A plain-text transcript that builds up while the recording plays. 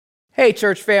Hey,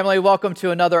 church family, welcome to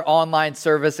another online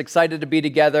service. Excited to be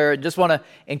together. Just want to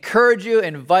encourage you,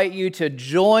 invite you to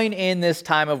join in this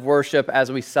time of worship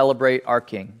as we celebrate our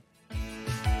King.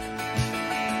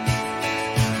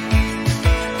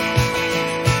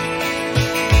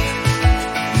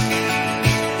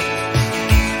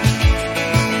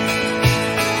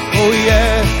 Oh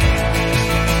yeah.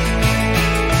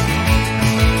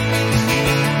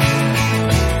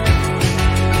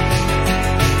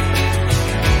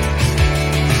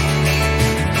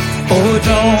 Oh,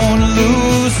 don't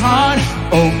lose heart,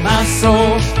 oh my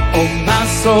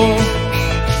soul,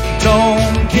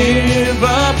 don't give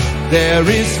up, there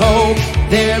is hope,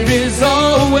 there is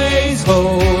always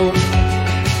hope.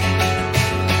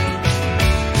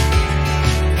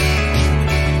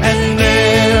 And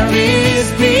there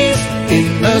is peace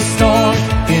in the storm,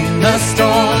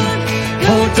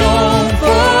 oh don't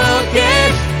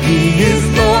forget, He is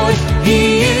Lord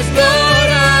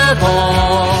of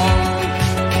all.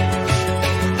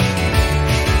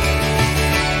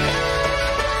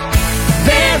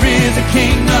 There is a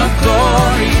King of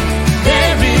glory,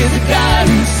 there is a God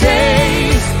who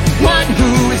saves, one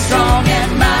who is strong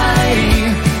and mighty,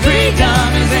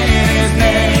 freedom is in His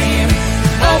name.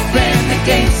 Open the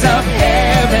gates of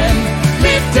heaven,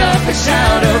 lift up a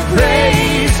shout of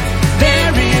praise,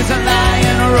 there is a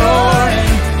lion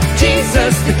roaring,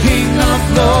 Jesus the King of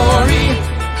glory.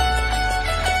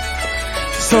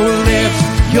 So lift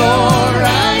your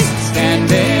eyes,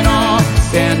 stand in awe,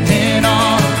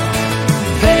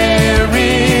 there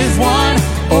is one,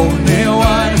 only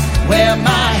one, where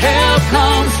my help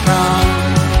comes from.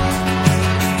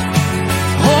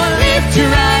 Oh, lift your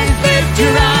eyes,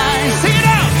 sing it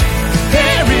out.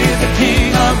 There is a King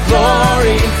of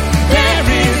glory, there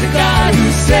is a God who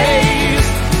saves,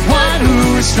 one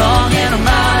who is strong and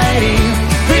mighty,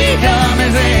 freedom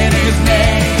is in His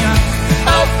name.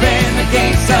 Open the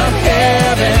gates of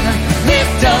heaven,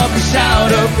 lift up a shout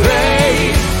of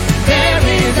praise, there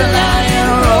is a lion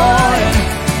roaring,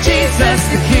 Jesus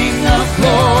the King of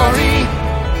glory.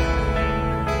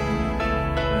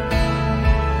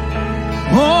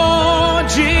 Oh,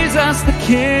 Jesus the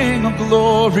King of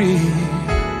glory.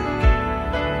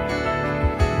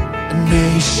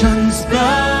 Nations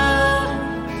bow,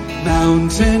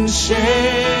 mountains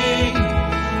shake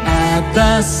at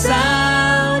the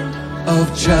sound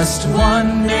of just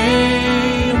one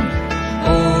name.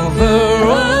 Over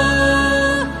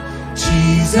all,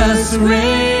 Jesus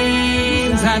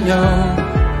reigns. I know.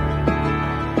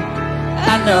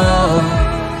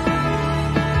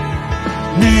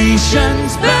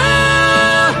 Nations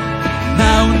bow,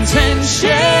 mountains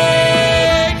shake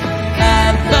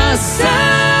at the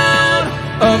sound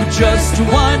of just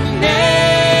one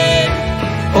name.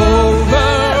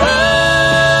 Over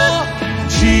all,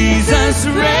 Jesus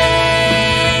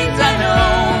reigns. I know.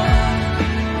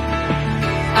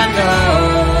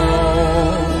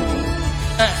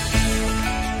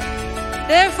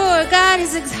 Therefore, God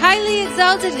has highly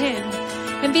exalted Him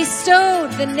and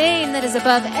bestowed the name that is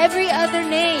above every other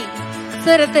name,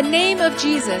 so that at the name of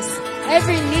Jesus,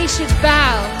 every knee should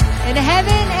bow in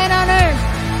heaven and on earth,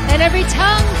 and every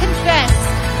tongue confess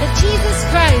that Jesus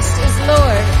Christ is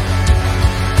Lord.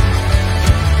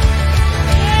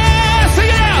 Yeah, sing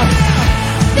it out!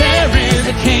 There is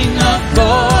a King of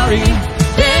glory,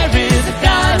 there is a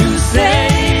God who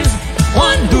saves,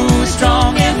 one who is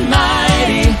strong and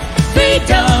mighty,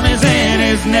 freedom is in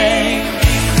His name.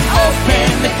 Open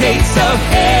the gates of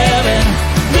heaven,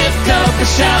 lift up a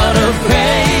shout of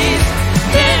praise,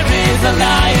 there is a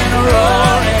lion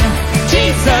roaring,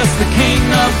 Jesus the King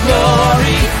of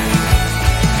glory.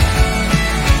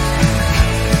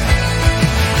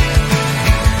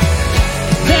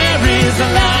 There is a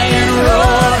lion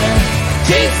roaring,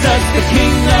 Jesus the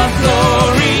King of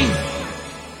glory.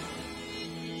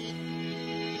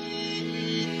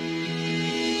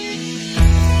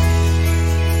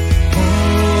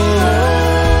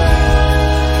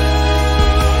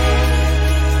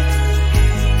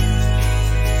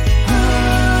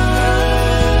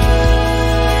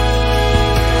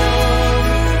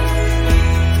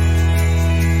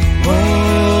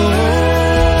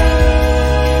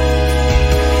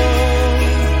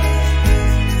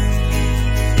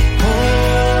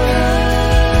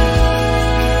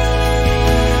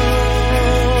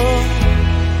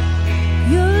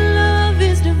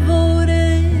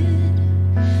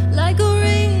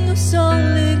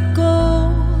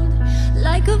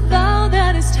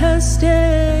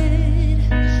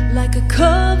 Like a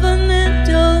covenant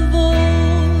of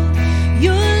old,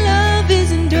 your love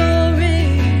is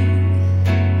enduring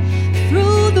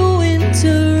through the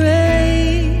winter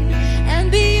rain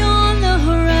and beyond the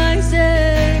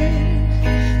horizon.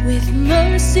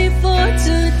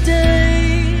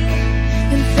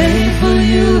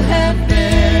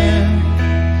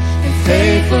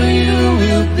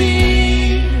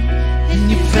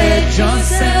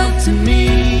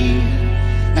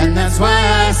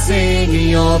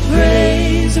 your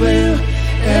praise will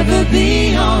ever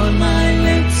be on my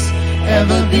lips,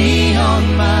 ever be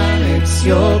on my lips.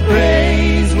 Your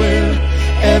praise will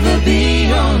ever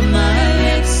be on my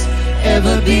lips,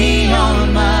 ever be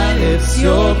on my lips.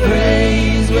 Your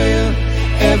praise will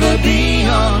ever be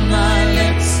on my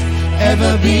lips,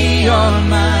 ever be on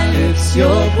my lips.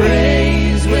 Your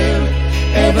praise will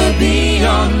ever be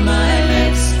on my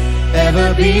lips,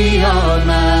 ever be on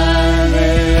my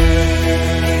lips.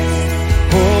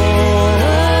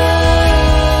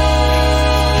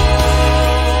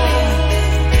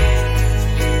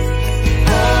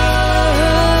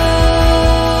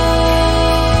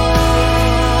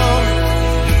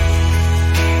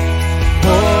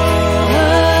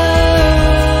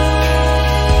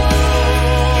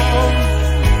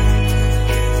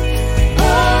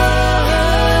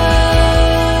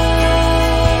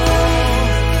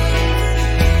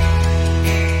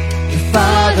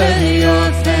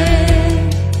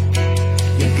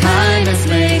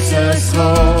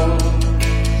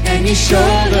 And you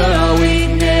shoulder our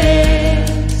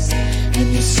weakness,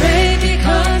 and your strength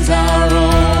becomes our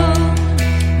own.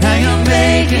 Now you're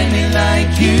making me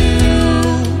like you,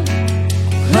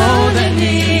 clothing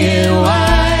me in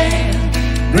white,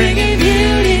 bringing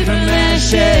beauty from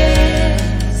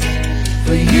ashes.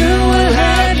 For you will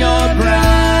have your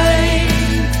bride,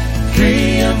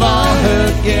 free of all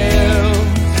her guilt,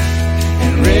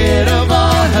 and rid of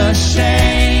all her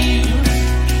shame,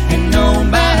 known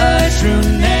by her true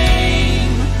name.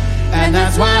 And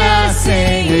that's why I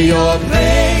sing, your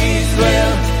praise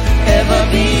will ever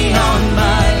be on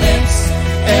my lips,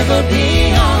 ever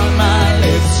be on my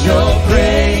lips. Your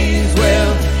praise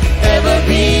will ever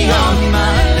be on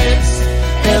my lips,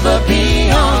 ever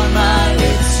be on my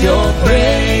lips. Your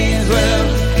praise will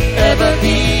ever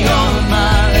be on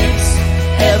my lips,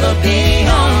 ever be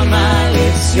on my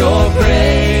lips. Your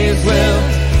praise will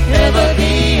ever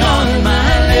be on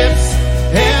my lips,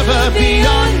 ever be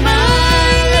on my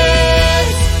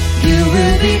lips. You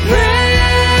will be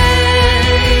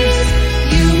praised,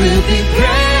 you will be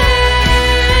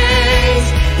praised.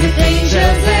 With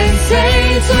angels and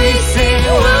saints we sing,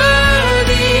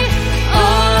 worthy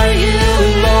are you,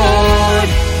 Lord.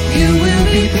 You will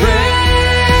be praised,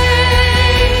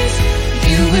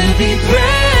 you will be praised.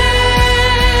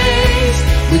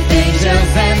 With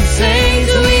angels and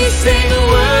saints we sing,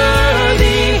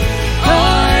 worthy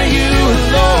are you,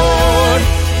 Lord.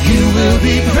 You will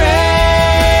be praised,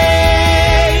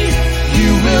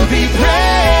 you will be praised.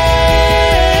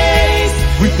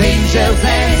 With angels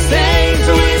and saints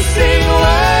we sing,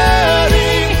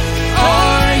 worthy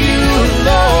are you,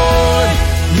 Lord.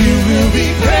 You will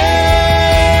be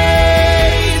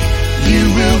praised, you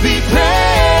will be praised.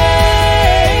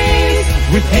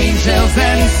 With angels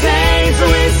and saints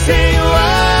we sing,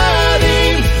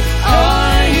 worthy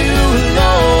are you,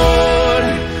 Lord.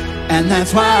 And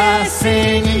that's why I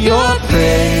sing, your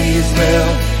praise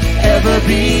will ever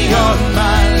be on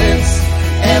my lips,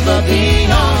 ever be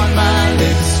on my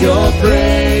lips. Your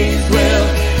praise will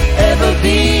ever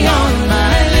be on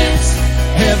my lips,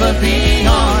 ever be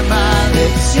on my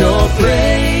lips. Your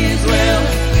praise will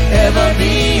ever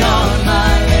be on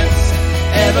my lips,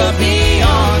 ever be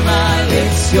on my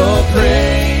lips. Your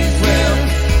praise will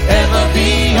ever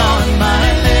be on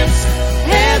my lips,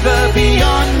 ever be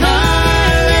on my lips.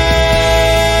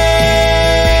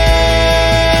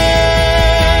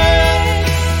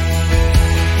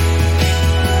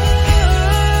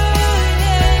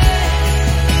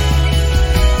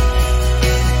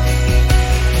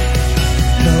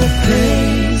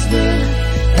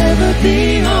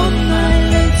 Be on my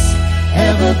lips,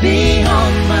 ever be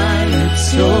on my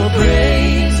lips. Your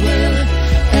praise will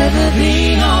ever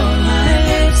be on my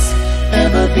lips,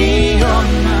 ever be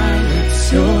on my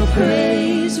lips. Your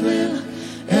praise will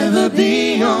ever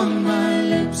be on my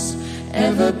lips,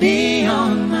 ever be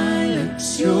on my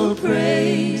lips. Your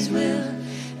praise will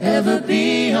ever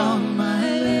be on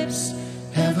my lips,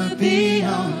 ever be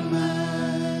on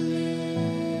my lips.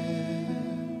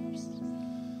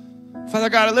 Father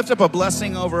God, I lift up a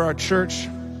blessing over our church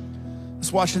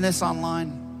that's watching this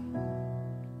online.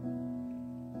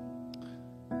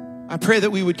 I pray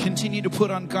that we would continue to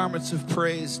put on garments of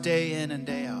praise day in and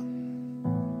day out.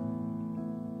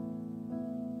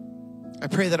 I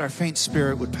pray that our faint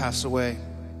spirit would pass away.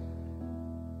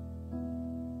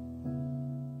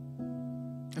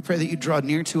 I pray that you draw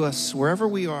near to us wherever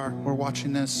we are. We're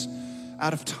watching this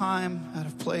out of time, out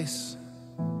of place.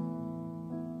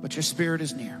 But your spirit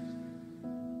is near.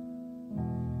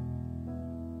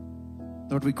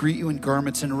 Lord, we greet you in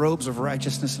garments and robes of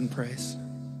righteousness and praise.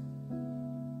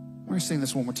 We're going to sing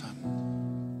this one more time.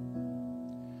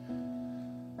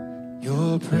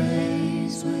 Your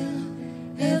praise will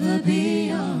ever be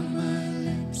on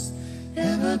my lips,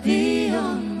 ever be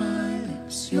on my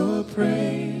lips. Your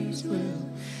praise will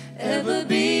ever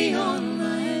be on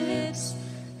my lips,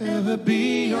 ever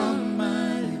be on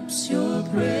my lips. Your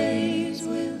praise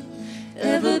will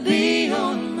ever be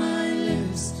on my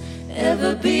lips,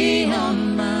 ever be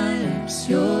on my lips.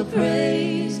 Your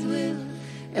praise will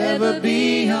ever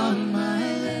be on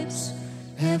my lips,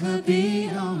 ever be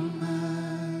on my lips.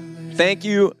 Thank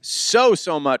you so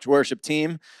much, worship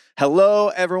team. Hello,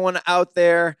 everyone out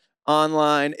there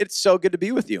online. It's so good to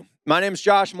be with you. My name is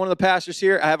Josh. I'm one of the pastors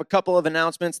here. I have a couple of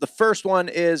announcements. The first one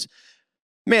is,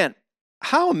 man,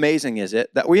 how amazing is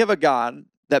it that we have a God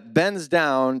that bends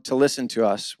down to listen to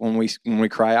us when we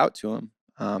cry out to him,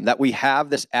 that we have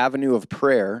this avenue of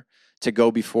prayer to go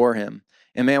before him.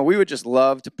 And man, we would just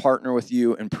love to partner with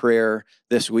you in prayer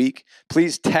this week.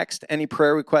 Please text any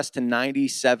prayer requests to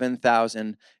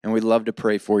 97,000, and we'd love to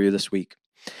pray for you this week.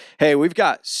 Hey, we've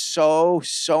got so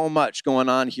much going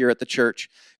on here at the church.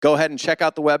 Go ahead and check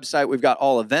out the website. We've got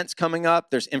all events coming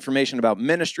up. There's information about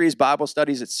ministries, Bible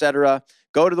studies, etc.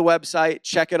 Go to the website,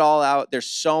 check it all out. There's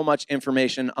so much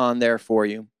information on there for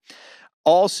you.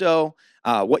 Also,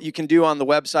 what you can do on the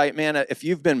website, man, if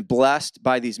you've been blessed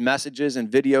by these messages and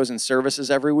videos and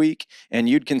services every week, and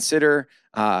you'd consider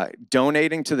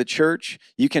donating to the church,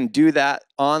 you can do that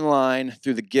online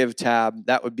through the Give tab.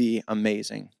 That would be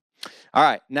amazing. All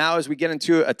right, now as we get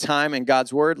into a time in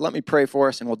God's Word, let me pray for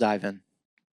us and we'll dive in.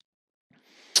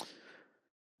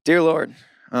 Dear Lord,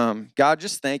 God,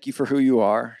 just thank you for who you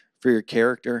are, for your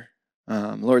character.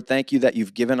 Lord, thank you that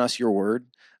you've given us your Word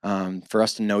for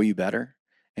us to know you better.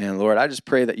 And Lord, I just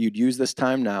pray that you'd use this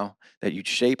time now, that you'd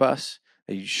shape us,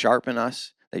 that you'd sharpen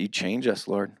us, that you'd change us,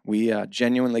 Lord. We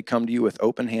genuinely come to you with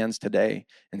open hands today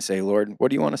and say, Lord, what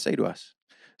do you want to say to us?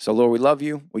 So, Lord, we love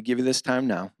you. We give you this time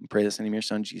now. We pray this in the name of your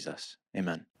Son, Jesus.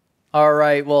 Amen. All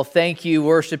right. Well, thank you,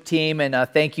 worship team, and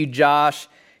thank you, Josh.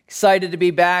 Excited to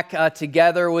be back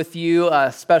together with you,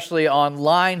 especially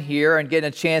online here, and getting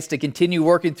a chance to continue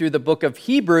working through the book of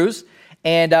Hebrews.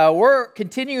 And we're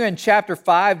continuing in chapter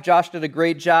 5. Josh did a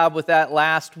great job with that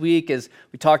last week as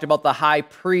we talked about the high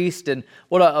priest, and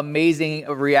what an amazing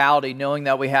reality knowing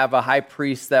that we have a high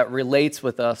priest that relates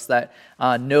with us, that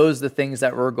knows the things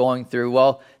that we're going through.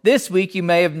 Well, this week you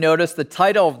may have noticed the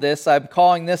title of this. I'm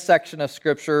calling this section of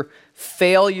Scripture,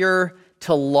 Failure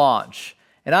to Launch.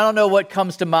 And I don't know what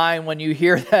comes to mind when you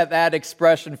hear that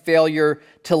expression, failure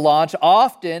to launch.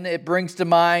 Often it brings to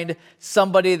mind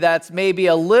somebody that's maybe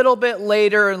a little bit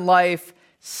later in life,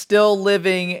 still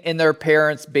living in their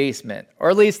parents' basement. Or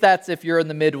at least that's if you're in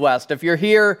the Midwest. If you're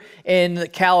here in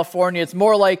California, it's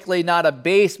more likely not a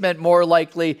basement, more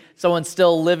likely someone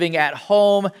still living at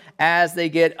home as they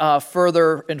get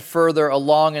further and further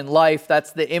along in life.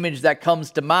 That's the image that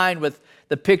comes to mind with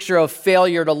the picture of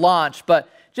failure to launch. But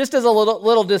just as a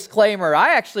little disclaimer,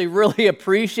 I actually really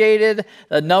appreciated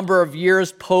the number of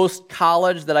years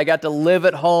post-college that I got to live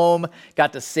at home,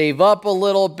 got to save up a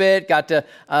little bit, got to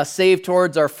save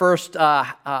towards our first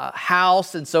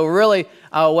house. And so really,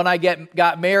 when I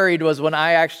got married was when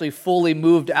I actually fully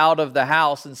moved out of the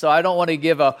house. And so I don't want to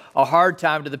give a hard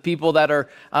time to the people that are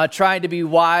trying to be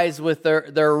wise with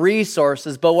their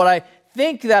resources. But what I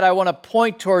think that I want to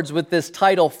point towards with this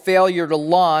title, Failure to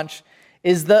Launch,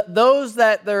 is that those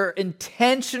that they're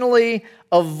intentionally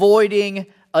avoiding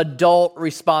adult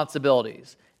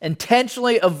responsibilities.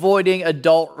 Intentionally avoiding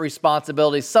adult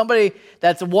responsibilities. Somebody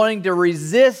that's wanting to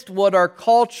resist what our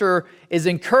culture is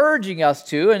encouraging us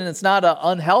to, and it's not an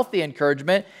unhealthy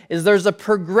encouragement, is there's a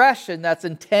progression that's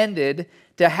intended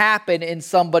to happen in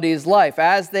somebody's life.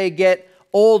 As they get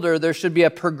older, there should be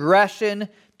a progression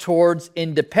towards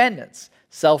independence,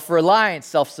 self-reliance,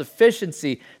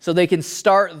 self-sufficiency, so they can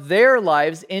start their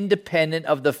lives independent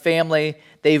of the family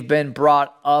they've been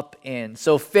brought up in.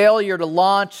 So failure to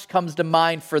launch comes to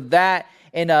mind for that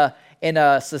in a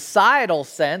societal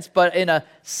sense, but in a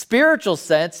spiritual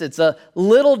sense, it's a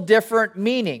little different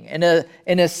meaning. In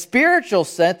a spiritual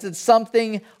sense, it's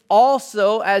something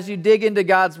also, as you dig into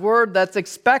God's Word, that's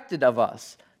expected of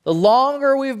us. The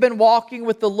longer we've been walking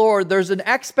with the Lord, there's an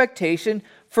expectation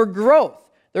for growth.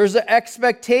 There's an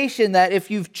expectation that if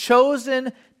you've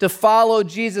chosen to follow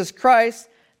Jesus Christ,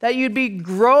 that you'd be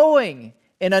growing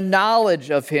in a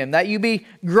knowledge of Him, that you'd be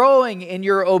growing in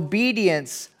your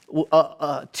obedience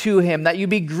to Him, that you'd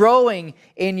be growing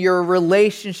in your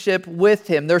relationship with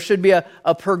Him. There should be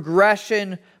a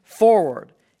progression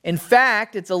forward. In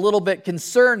fact, it's a little bit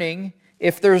concerning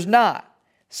if there's not.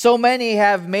 So many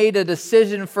have made a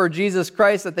decision for Jesus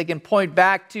Christ that they can point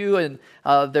back to in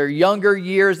their younger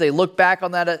years. They look back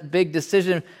on that big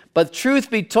decision. But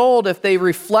truth be told, if they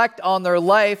reflect on their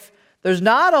life, there's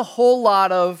not a whole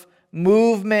lot of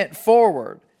movement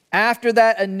forward. After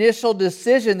that initial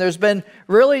decision, there's been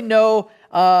really no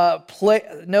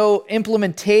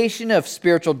implementation of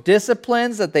spiritual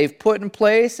disciplines that they've put in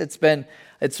place.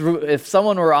 If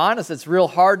someone were honest, it's real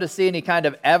hard to see any kind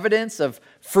of evidence of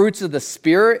fruits of the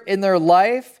Spirit in their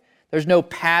life. There's no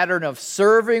pattern of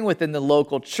serving within the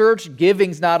local church.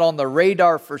 Giving's not on the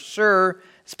radar for sure.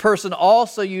 This person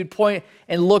also, you'd point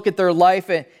and look at their life,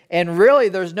 and really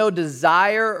there's no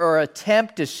desire or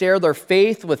attempt to share their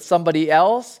faith with somebody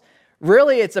else.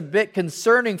 Really, it's a bit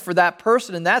concerning for that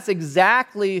person, and that's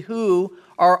exactly who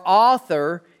our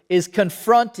author is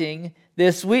confronting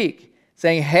this week,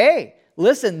 saying, hey,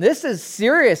 listen, this is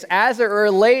serious as it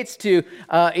relates to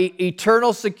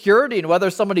eternal security and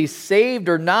whether somebody's saved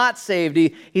or not saved.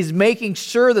 He's making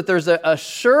sure that there's an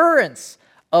assurance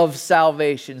of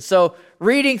salvation. So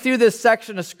reading through this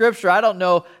section of Scripture, I don't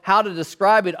know how to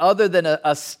describe it other than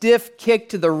a stiff kick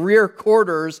to the rear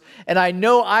quarters. And I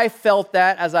know I felt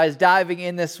that as I was diving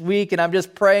in this week. And I'm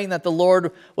just praying that the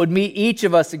Lord would meet each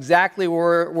of us exactly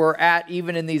where we're at,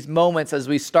 even in these moments as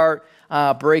we start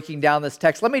breaking down this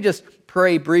text. Let me just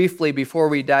pray briefly before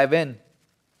we dive in.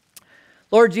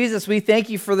 Lord Jesus, we thank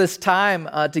you for this time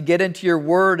to get into your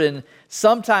word. And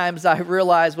sometimes I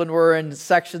realize when we're in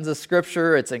sections of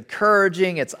Scripture, it's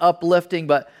encouraging, it's uplifting,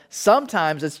 but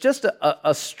sometimes it's just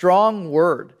a strong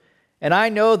word. And I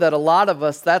know that a lot of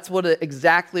us, that's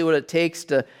exactly what it takes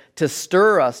to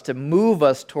stir us, to move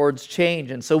us towards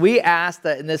change. And so we ask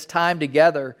that in this time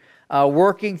together,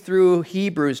 working through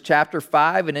Hebrews chapter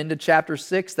 5 and into chapter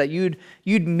 6, that you'd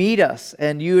meet us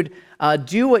and you'd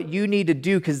do what you need to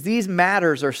do, because these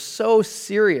matters are so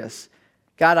serious.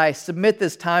 God, I submit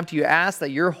this time to you. Ask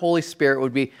that your Holy Spirit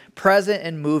would be present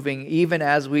and moving even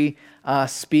as we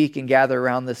speak and gather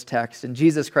around this text. In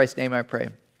Jesus Christ's name I pray.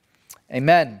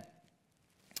 Amen.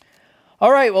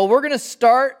 All right, well, we're going to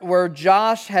start where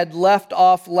Josh had left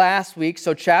off last week.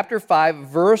 So chapter 5,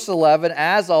 verse 11,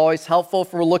 as always, helpful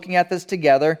if we're looking at this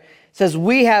together. It says,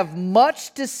 "We have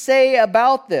much to say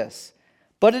about this,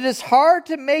 but it is hard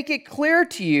to make it clear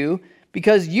to you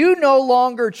because you no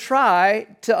longer try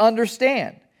to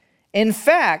understand. In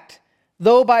fact,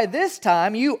 though by this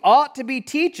time you ought to be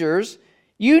teachers,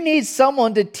 you need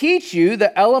someone to teach you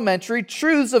the elementary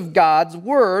truths of God's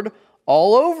word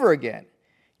all over again.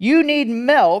 You need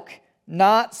milk,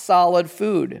 not solid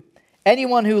food.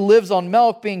 Anyone who lives on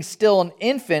milk, being still an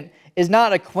infant, is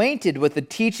not acquainted with the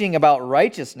teaching about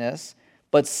righteousness,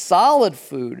 but solid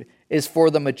food is for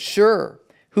the mature,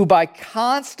 who by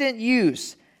constant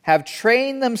use have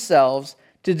trained themselves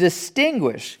to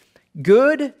distinguish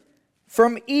good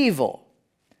from evil."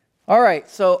 All right,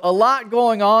 so a lot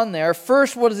going on there.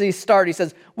 First, what does he start? He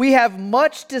says, we have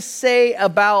much to say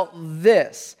about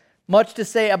this. Much to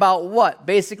say about what?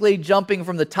 Basically jumping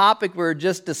from the topic we were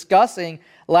just discussing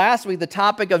last week, the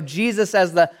topic of Jesus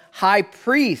as the high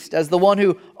priest, as the one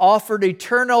who offered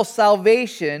eternal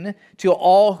salvation to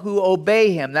all who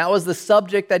obey him. That was the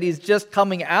subject that he's just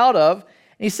coming out of. And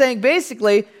he's saying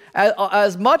basically,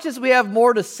 as much as we have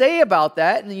more to say about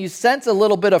that, and you sense a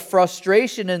little bit of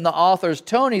frustration in the author's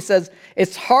tone, he says,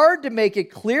 it's hard to make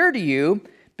it clear to you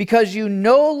because you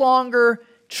no longer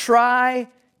try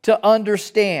to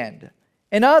understand.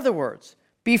 In other words,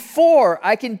 before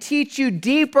I can teach you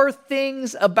deeper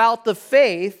things about the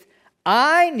faith,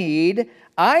 I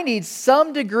need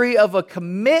some degree of a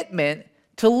commitment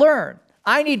to learn.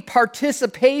 I need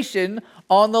participation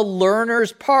on the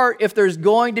learner's part if there's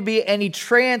going to be any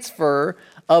transfer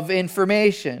of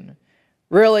information.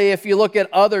 Really, if you look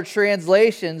at other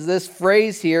translations, this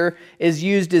phrase here is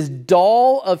used as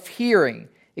dull of hearing.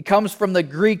 It comes from the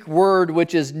Greek word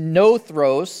which is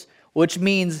nothros, which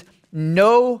means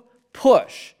no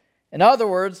push. In other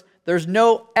words, there's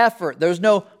no effort, there's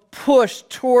no push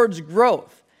towards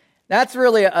growth. That's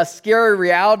really a scary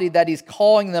reality that he's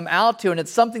calling them out to, and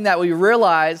it's something that we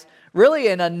realize really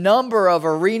in a number of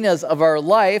arenas of our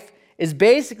life is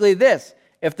basically this: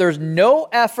 if there's no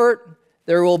effort,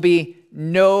 there will be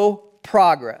no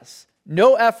progress.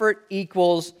 No effort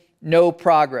equals no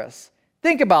progress.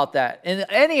 Think about that in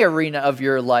any arena of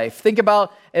your life. Think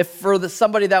about if for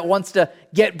somebody that wants to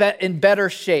get in better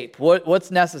shape,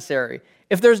 what's necessary.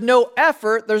 If there's no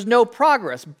effort, there's no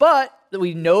progress. But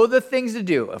we know the things to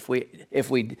do. If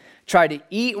we try to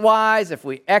eat wise, if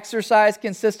we exercise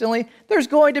consistently, there's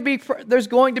going to be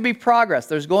progress.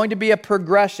 There's going to be a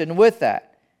progression with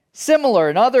that. Similar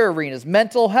in other arenas,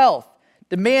 mental health.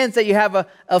 demands that you have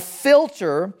a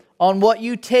filter on what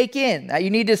you take in, that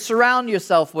you need to surround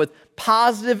yourself with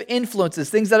positive influences,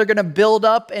 things that are going to build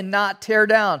up and not tear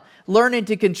down, learning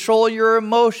to control your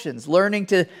emotions, learning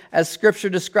to, as Scripture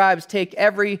describes, take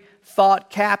every thought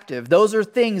captive. Those are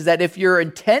things that if you're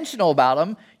intentional about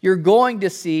them, you're going to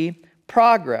see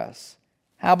progress.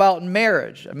 How about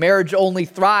marriage? A marriage only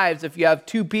thrives if you have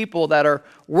two people that are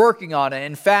working on it.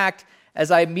 In fact, as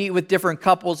I meet with different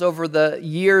couples over the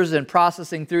years and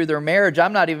processing through their marriage,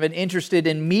 I'm not even interested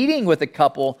in meeting with a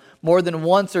couple more than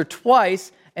once or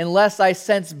twice unless I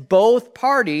sense both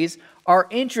parties are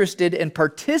interested in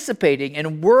participating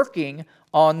and working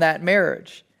on that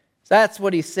marriage. So that's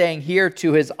what he's saying here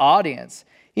to his audience.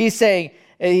 He's saying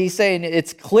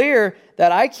it's clear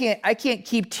that I can't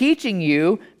keep teaching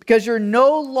you because you're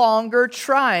no longer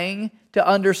trying to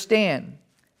understand.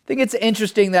 I think it's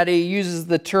interesting that he uses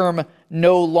the term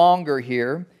no longer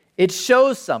here. It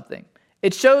shows something.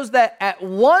 It shows that at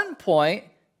one point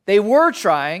they were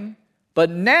trying, but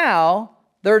now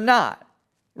they're not.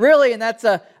 Really, and that's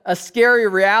a scary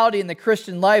reality in the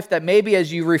Christian life, that maybe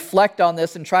as you reflect on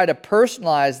this and try to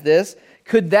personalize this,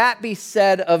 could that be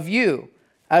said of you?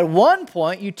 At one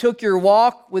point, you took your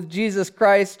walk with Jesus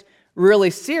Christ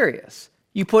really serious.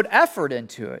 You put effort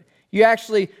into it. You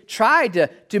actually tried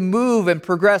to move and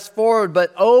progress forward,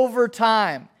 but over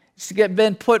time, it's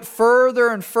been put further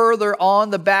and further on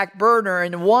the back burner,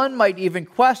 and one might even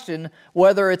question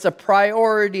whether it's a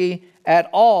priority at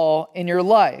all in your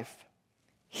life.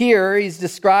 Here, he's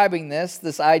describing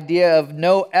this idea of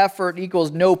no effort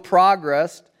equals no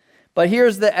progress, but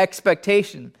here's the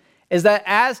expectation, is that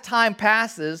as time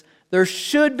passes, there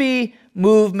should be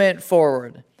movement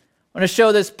forward. I'm going to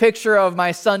show this picture of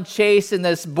my son Chase in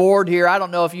this board here. I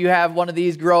don't know if you have one of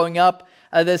these growing up,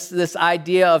 this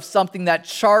idea of something that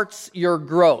charts your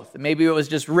growth. Maybe it was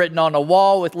just written on a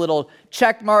wall with little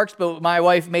check marks, but my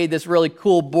wife made this really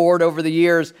cool board over the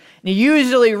years. And you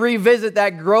usually revisit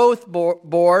that growth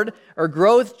board or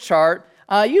growth chart,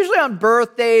 usually on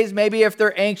birthdays, maybe if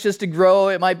they're anxious to grow,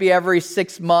 it might be every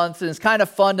 6 months. And it's kind of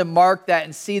fun to mark that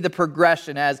and see the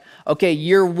progression as, okay,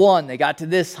 year 1, they got to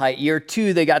this height. Year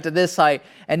 2, they got to this height.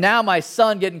 And now my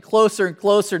son getting closer and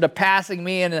closer to passing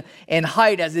me in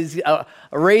height as he's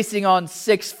racing on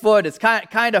 6 foot. It's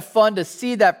kind of fun to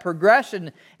see that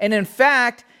progression. And in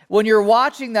fact, when you're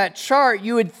watching that chart,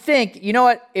 you would think, you know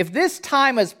what, if this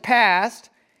time has passed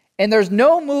and there's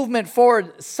no movement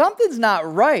forward, something's not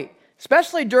right.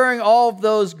 Especially during all of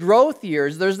those growth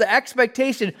years, there's the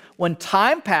expectation when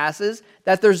time passes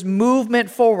that there's movement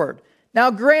forward. Now,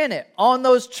 granted, on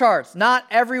those charts, not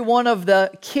every one of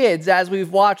the kids, as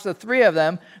we've watched the 3 of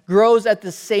them, grows at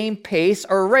the same pace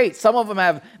or rate. Some of them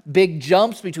have big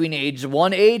jumps between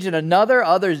one age and another.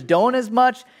 Others don't as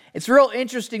much. It's real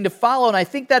interesting to follow, and I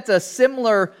think that's a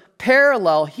similar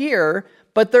parallel here,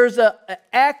 but there's an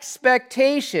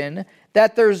expectation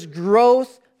that there's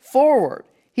growth forward.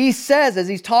 He says, as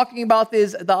he's talking about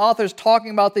this, the author's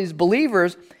talking about these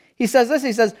believers, he says this,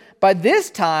 he says, by this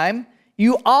time,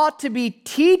 you ought to be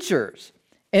teachers.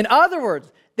 In other words,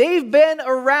 they've been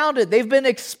around it. They've been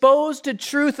exposed to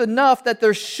truth enough that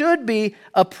there should be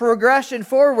a progression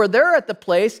forward where they're at the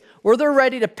place where they're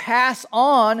ready to pass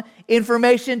on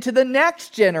information to the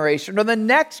next generation or the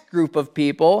next group of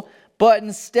people. But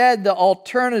instead, the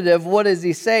alternative, what does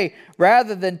he say?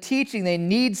 Rather than teaching, they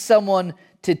need someone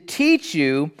to teach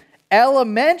you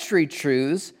elementary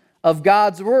truths of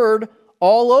God's Word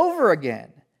all over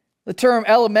again. The term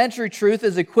elementary truth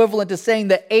is equivalent to saying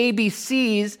the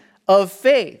ABCs of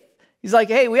faith. He's like,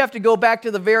 hey, we have to go back to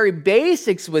the very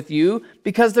basics with you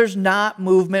because there's not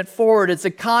movement forward.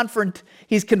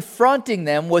 He's confronting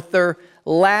them with their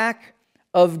lack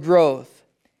of growth.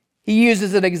 He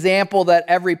uses an example that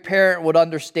every parent would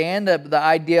understand, the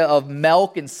idea of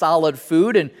milk and solid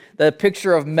food. And the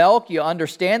picture of milk, you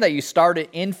understand that you start an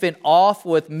infant off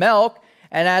with milk,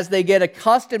 and as they get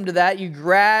accustomed to that, you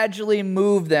gradually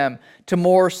move them to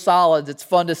more solids. It's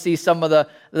fun to see some of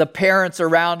the parents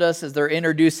around us as they're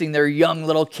introducing their young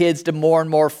little kids to more and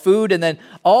more food. And then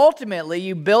ultimately,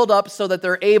 you build up so that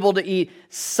they're able to eat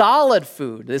solid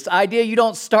food. This idea you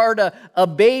don't start a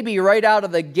baby right out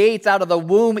of the gates, out of the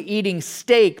womb eating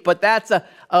steak, but that's a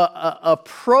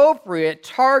appropriate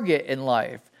target in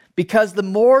life. Because the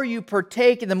more you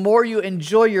partake and the more you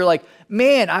enjoy, you're like,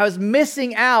 man, I was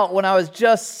missing out when I was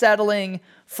just settling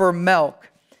for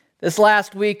milk. This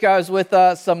last week, I was with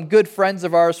some good friends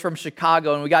of ours from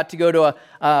Chicago, and we got to go to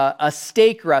a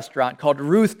steak restaurant called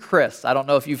Ruth Chris. I don't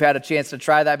know if you've had a chance to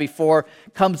try that before.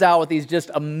 Comes out with these just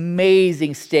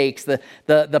amazing steaks.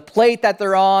 The plate that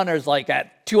they're on is like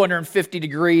at 250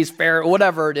 degrees Fahrenheit,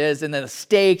 whatever it is, and then the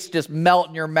steaks just melt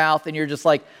in your mouth, and you're just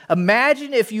like,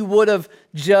 imagine if you would have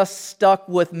just stuck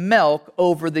with milk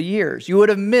over the years. You would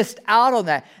have missed out on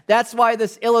that. That's why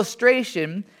this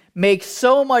illustration makes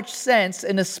so much sense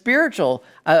in the spiritual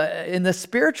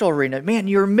arena. Man,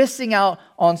 you're missing out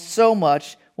on so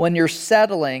much when you're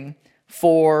settling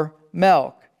for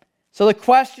milk. So the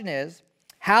question is,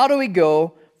 how do we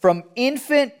go from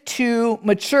infant to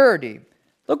maturity?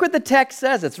 Look what the text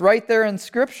says. It's right there in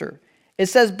Scripture. It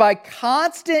says, by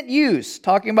constant use,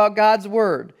 talking about God's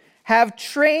word, have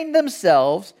trained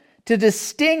themselves to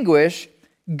distinguish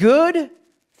good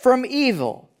from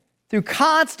evil. Through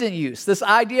constant use, this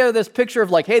idea, this picture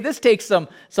of like, hey, this takes some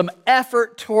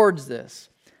effort towards this.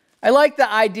 I like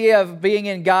the idea of being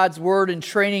in God's word and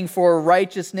training for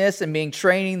righteousness and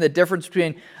training the difference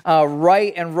between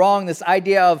right and wrong. This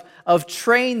idea of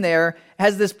train there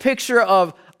has this picture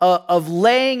of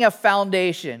laying a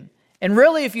foundation. And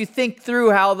really, if you think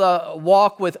through how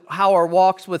our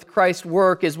walks with Christ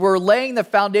work, is we're laying the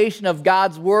foundation of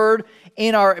God's word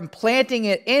and planting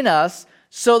it in us,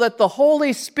 so that the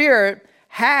Holy Spirit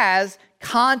has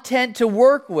content to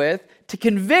work with to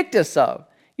convict us of.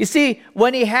 You see,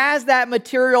 when he has that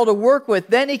material to work with,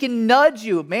 then he can nudge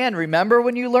you. Man, remember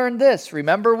when you learned this?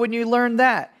 Remember when you learned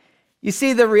that? You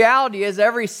see, the reality is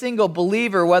every single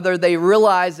believer, whether they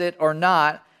realize it or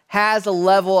not, has a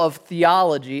level of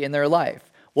theology in their life.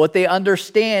 What they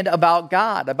understand about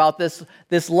God, about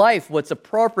this life, what's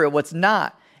appropriate, what's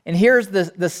not. And here's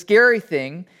the scary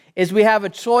thing, is we have a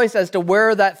choice as to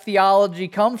where that theology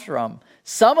comes from.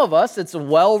 Some of us, it's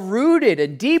well-rooted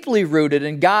and deeply rooted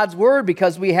in God's word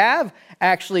because we have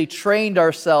actually trained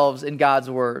ourselves in God's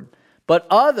word. But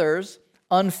others,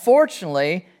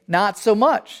 unfortunately, not so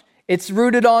much. It's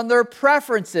rooted on their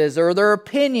preferences or their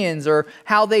opinions or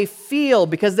how they feel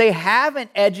because they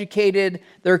haven't educated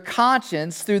their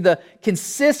conscience through the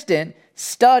consistent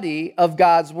study of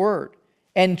God's word.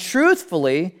 And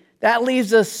truthfully, that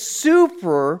leaves us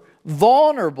super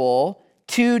vulnerable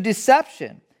to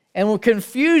deception. And when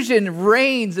confusion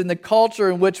reigns in the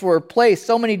culture in which we're placed,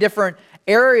 so many different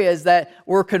areas that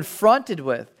we're confronted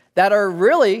with that are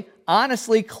really,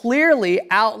 honestly, clearly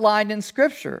outlined in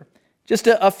Scripture. Just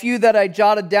a few that I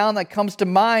jotted down that comes to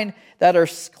mind that are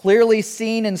clearly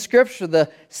seen in Scripture: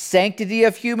 the sanctity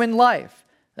of human life,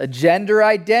 a gender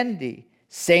identity,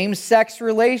 same-sex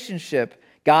relationship,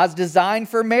 God's design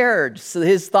for marriage,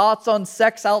 his thoughts on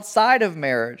sex outside of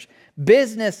marriage,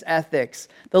 business ethics.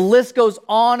 The list goes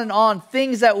on and on,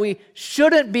 things that we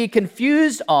shouldn't be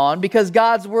confused on because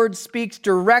God's word speaks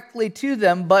directly to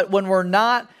them, but when we're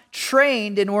not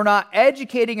trained and we're not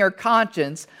educating our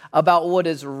conscience about what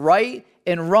is right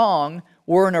and wrong,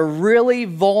 we're in a really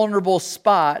vulnerable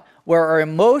spot where our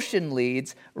emotion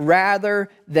leads rather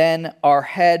than our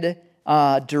head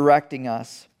directing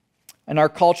us. And our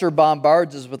culture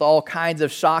bombards us with all kinds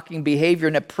of shocking behavior,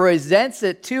 and it presents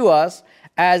it to us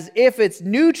as if it's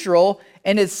neutral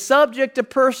and it's subject to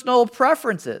personal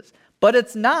preferences. But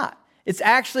it's not. It's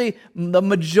actually the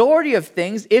majority of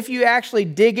things. If you actually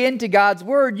dig into God's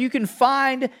word, you can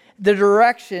find the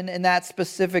direction in that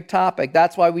specific topic.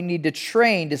 That's why we need to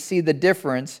train to see the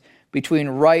difference between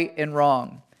right and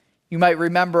wrong. You might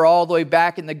remember all the way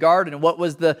back in the garden, what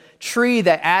was the tree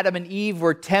that Adam and Eve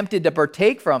were tempted to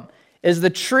partake from? Is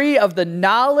the tree of the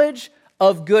knowledge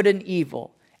of good and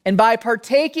evil. And by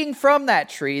partaking from that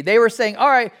tree, they were saying, all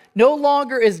right, no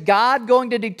longer is God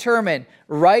going to determine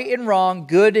right and wrong,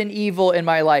 good and evil in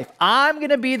my life. I'm going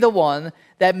to be the one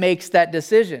that makes that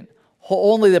decision.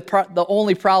 The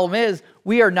only problem is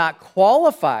we are not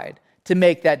qualified to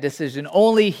make that decision.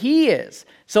 Only He is.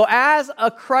 So as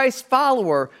a Christ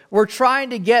follower, we're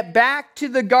trying to get back to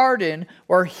the garden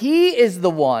where He is the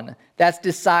one that's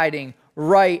deciding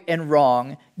right and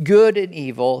wrong, good and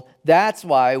evil. That's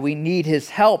why we need His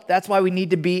help. That's why we need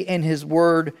to be in His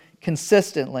word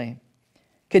consistently.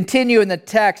 Continue in the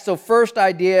text. So first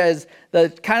idea is the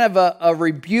kind of a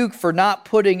rebuke for not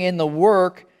putting in the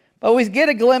work, but we get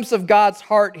a glimpse of God's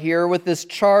heart here with this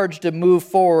charge to move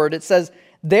forward. It says,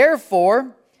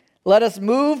 therefore, let us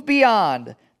move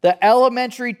beyond the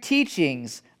elementary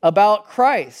teachings about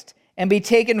Christ and be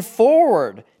taken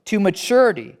forward to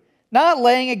maturity, not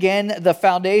laying again the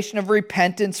foundation of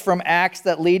repentance from acts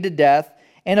that lead to death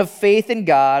and of faith in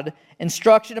God,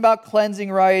 instruction about cleansing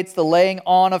rites, the laying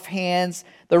on of hands,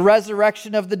 the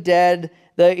resurrection of the dead,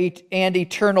 and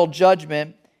eternal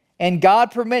judgment. and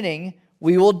God permitting,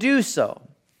 we will do so.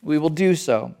 We will do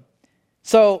so.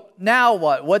 So now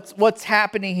what? What's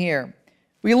happening here?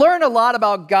 We learn a lot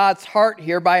about God's heart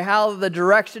here by how the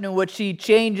direction in which he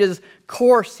changes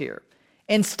course here.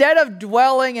 Instead of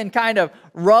dwelling and kind of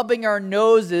rubbing our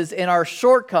noses in our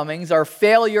shortcomings, our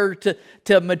failure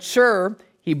to mature,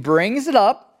 he brings it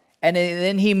up and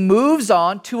then he moves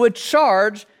on to a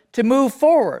charge to move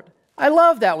forward. I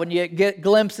love that when you get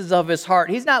glimpses of his heart.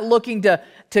 He's not looking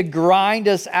to grind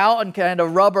us out and kind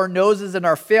of rub our noses in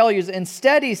our failures.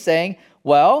 Instead, he's saying,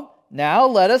 well, now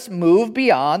let us move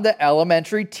beyond the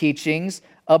elementary teachings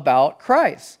about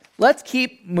Christ. Let's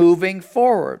keep moving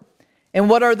forward. And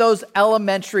what are those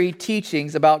elementary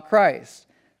teachings about Christ?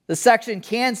 The section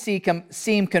can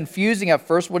seem confusing at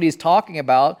first, what he's talking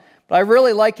about, but I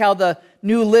really like how the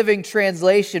New Living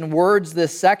Translation words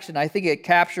this section. I think it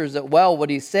captures it well, what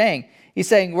he's saying. He's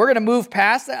saying we're going to move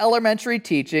past the elementary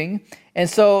teaching. And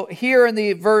so here in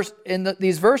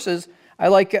these verses, I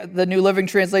like the New Living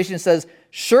Translation says,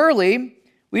 surely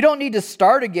we don't need to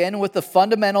start again with the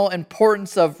fundamental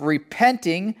importance of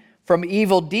repenting from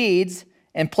evil deeds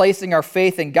and placing our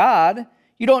faith in God.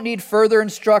 You don't need further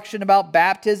instruction about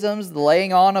baptisms, the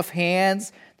laying on of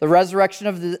hands, the resurrection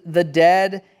of the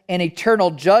dead, and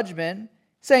eternal judgment.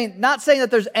 Not saying that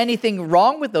there's anything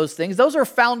wrong with those things. Those are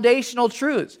foundational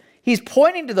truths. He's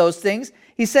pointing to those things.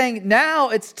 He's saying now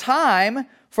it's time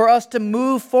for us to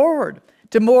move forward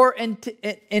to more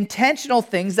intentional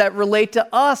things that relate to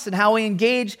us and how we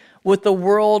engage with the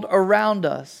world around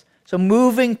us. So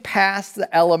moving past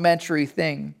the elementary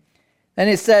thing. Then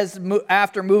it says,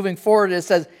 after moving forward, it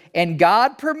says, and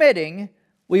God permitting,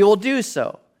 we will do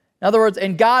so. In other words,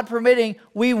 and God permitting,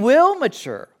 we will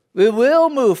mature. We will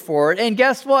move forward. And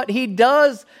guess what? He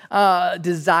does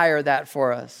desire that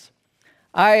for us.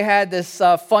 I had this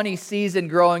funny season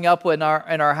growing up in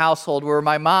our household where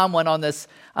my mom went on this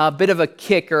bit of a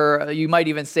kick, or you might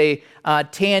even say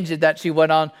tangent that she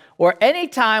went on, where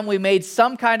anytime we made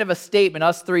some kind of a statement,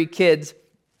 us three kids,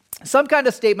 some kind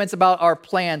of statements about our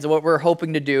plans and what we're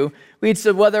hoping to do, we'd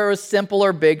say whether it was simple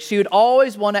or big, she would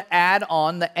always want to add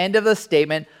on the end of the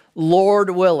statement, Lord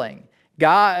willing.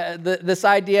 God, this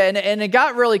idea, and it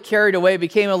got really carried away,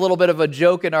 became a little bit of a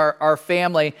joke in our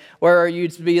family, where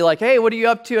you'd be like, hey, what are you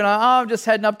up to? And I'm just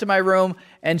heading up to my room.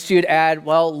 And she would add,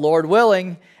 well, Lord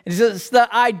willing. And it's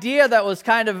the idea that was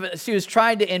she was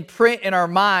trying to imprint in our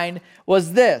mind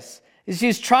was this.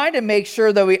 She's trying to make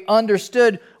sure that we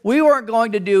understood we weren't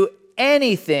going to do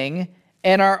anything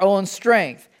in our own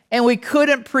strength, and we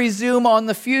couldn't presume on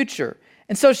the future.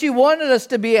 And so she wanted us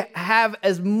to have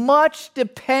as much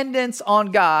dependence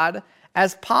on God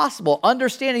as possible,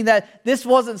 understanding that this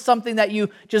wasn't something that you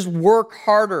just work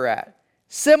harder at.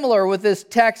 Similar with this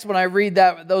text, when I read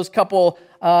those couple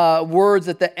words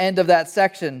at the end of that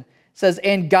section, it says,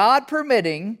 and God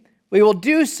permitting, we will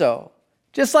do so.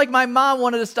 Just like my mom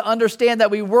wanted us to understand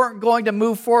that we weren't going to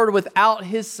move forward without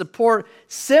his support.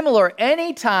 Similar,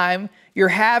 anytime you're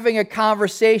having a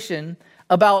conversation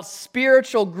about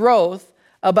spiritual growth,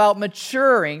 about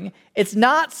maturing, it's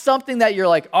not something that you're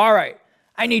like, all right,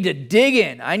 I need to dig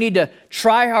in. I need to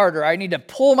try harder. I need to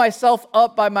pull myself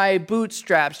up by my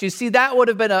bootstraps. You see, that would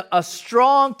have been a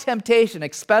strong temptation,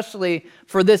 especially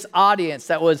for this audience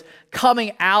that was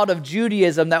coming out of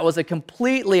Judaism, that was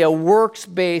completely a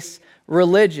works-based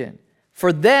religion.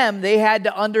 For them, they had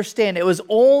to understand it was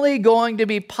only going to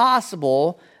be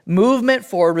possible, movement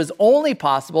forward was only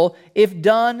possible if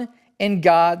done in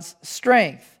God's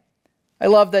strength. I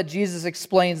love that Jesus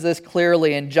explains this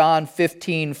clearly in John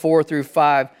 15, 4 through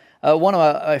 5. One of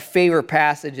my favorite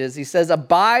passages. He says,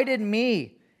 abide in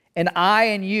me, and I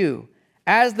in you.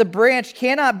 As the branch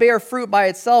cannot bear fruit by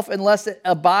itself unless it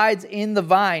abides in the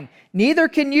vine, neither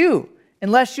can you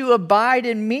unless you abide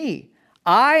in me.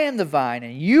 I am the vine,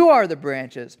 and you are the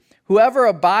branches. Whoever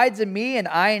abides in me and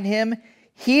I in him,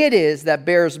 he it is that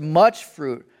bears much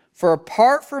fruit. For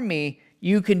apart from me,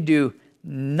 you can do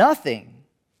nothing.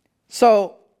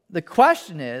 So the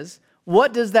question is,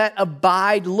 what does that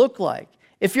abide look like?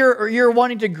 If you're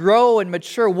wanting to grow and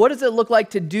mature, what does it look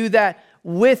like to do that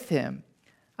with him?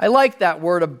 I like that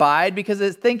word abide because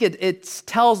I think it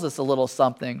tells us a little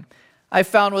something. I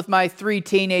found with my 3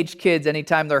 teenage kids,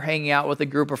 anytime they're hanging out with a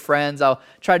group of friends, I'll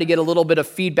try to get a little bit of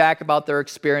feedback about their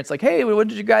experience. Like, hey, what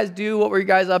did you guys do? What were you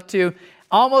guys up to?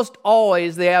 Almost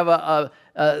always they have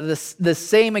the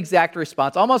same exact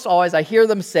response. Almost always I hear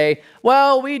them say,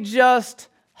 well, we just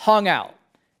hung out.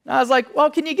 And I was like, well,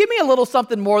 can you give me a little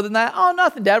something more than that? Oh,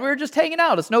 nothing, Dad. We were just hanging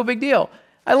out. It's no big deal.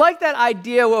 I like that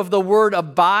idea of the word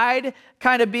abide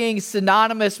kind of being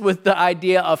synonymous with the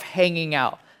idea of hanging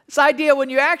out. This idea, when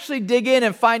you actually dig in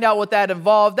and find out what that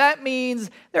involved, that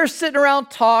means they're sitting around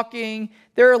talking,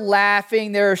 they're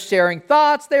laughing, they're sharing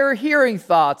thoughts, they're hearing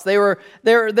thoughts,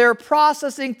 they're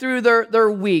processing through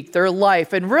their week, their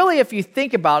life. And really, if you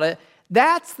think about it,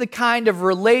 that's the kind of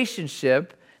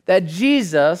relationship that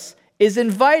Jesus is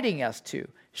inviting us to.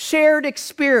 Shared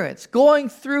experience, going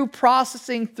through,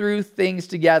 processing through things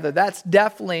together. That's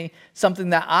definitely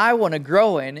something that I want to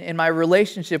grow in my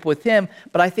relationship with him.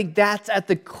 But I think that's at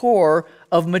the core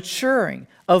of maturing,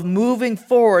 of moving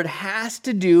forward, has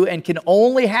to do and can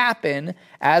only happen,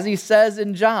 as he says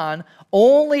in John,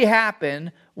 only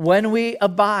happen when we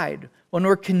abide, when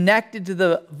we're connected to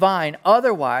the vine.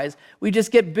 Otherwise, we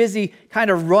just get busy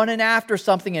kind of running after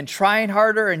something and trying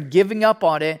harder and giving up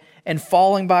on it and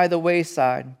falling by the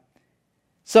wayside.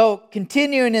 So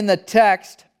continuing in the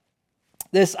text,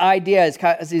 this idea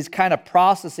is he's kind of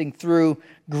processing through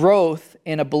growth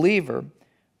in a believer.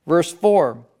 Verse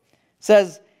 4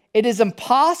 says, "It is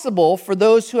impossible for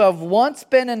those who have once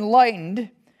been enlightened,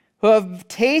 who have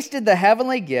tasted the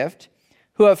heavenly gift,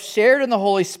 who have shared in the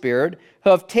Holy Spirit,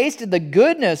 who have tasted the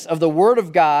goodness of the Word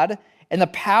of God and the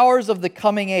powers of the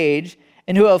coming age,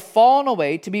 and who have fallen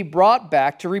away, to be brought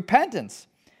back to repentance.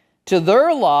 To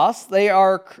their loss, they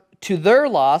are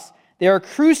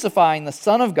crucifying the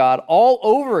Son of God all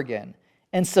over again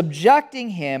and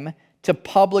subjecting him to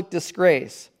public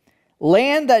disgrace.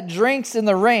 Land that drinks in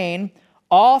the rain,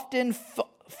 often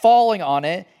falling on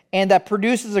it, and that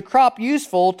produces a crop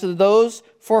useful to those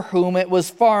for whom it was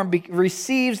farmed,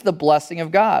 receives the blessing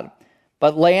of God.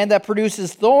 But land that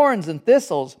produces thorns and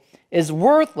thistles is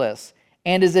worthless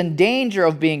and is in danger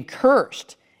of being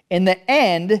cursed. In the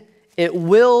end, it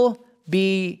will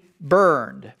be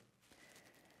burned."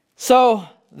 So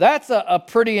that's a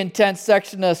pretty intense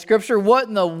section of Scripture. What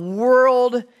in the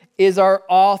world is our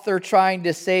author trying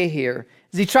to say here?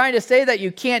 Is he trying to say that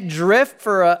you can't drift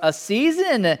for a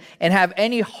season and have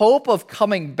any hope of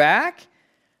coming back?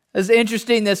 It's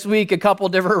interesting this week, a couple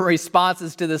different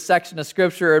responses to this section of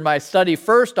Scripture in my study.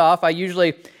 First off, I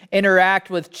usually interact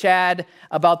with Chad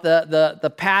about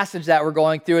the passage that we're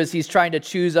going through as he's trying to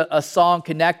choose a song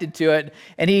connected to it.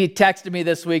 And he texted me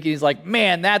this week, and he's like,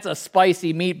 "Man, that's a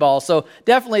spicy meatball." So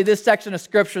definitely this section of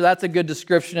Scripture, that's a good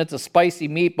description. It's a spicy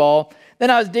meatball. Then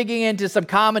I was digging into some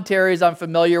commentaries I'm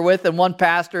familiar with, and one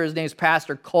pastor, his name's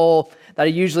Pastor Cole, that I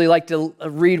usually like to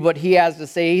read what he has to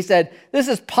say. He said, "This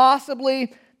is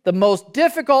possibly the most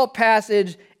difficult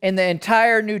passage in the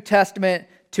entire New Testament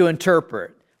to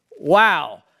interpret."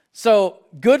 Wow. So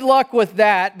good luck with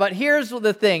that. But here's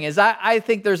the thing is I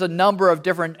think there's a number of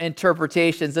different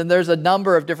interpretations, and there's a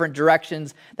number of different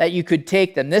directions that you could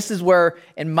take them. This is where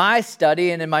in my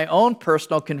study and in my own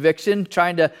personal conviction,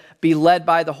 trying to be led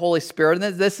by the Holy Spirit,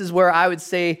 and this is where I would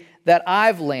say that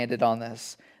I've landed on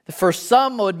this. For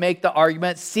some would make the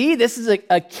argument, see, this is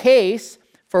a case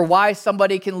for why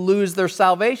somebody can lose their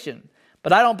salvation.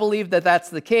 But I don't believe that that's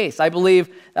the case. I believe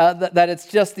that it's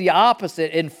just the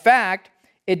opposite. In fact,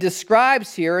 it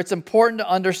describes here, it's important to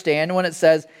understand when it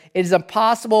says, it is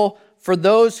impossible for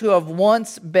those who have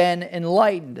once been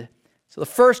enlightened. So the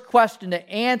first question to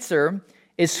answer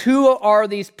is, who are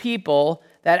these people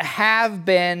that have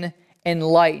been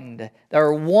enlightened, that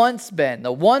are once been?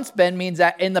 The once been means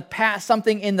that in the past,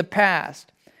 something in the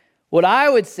past. What I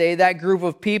would say, that group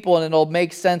of people, and it'll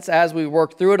make sense as we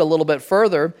work through it a little bit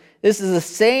further, this is the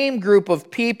same group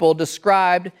of people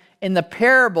described in the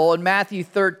parable in Matthew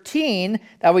 13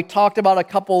 that we talked about a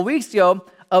couple of weeks ago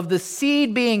of the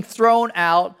seed being thrown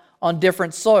out on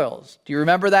different soils. Do you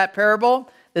remember that parable?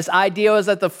 This idea was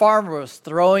that the farmer was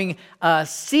throwing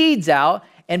seeds out,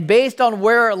 and based on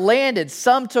where it landed,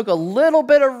 some took a little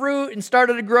bit of root and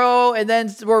started to grow and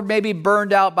then were maybe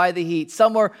burned out by the heat.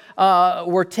 Some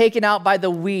were taken out by the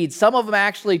weeds. Some of them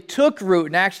actually took root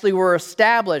and actually were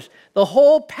established. The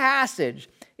whole passage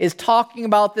is talking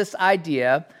about this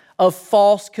idea of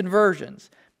false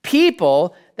conversions.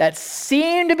 People that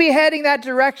seem to be heading that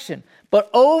direction, but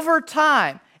over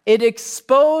time, it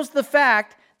exposed the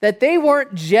fact that they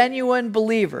weren't genuine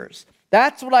believers.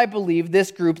 That's what I believe this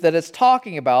group that it's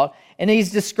talking about, and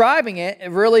he's describing it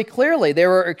really clearly. They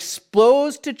were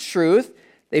exposed to truth.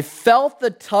 They felt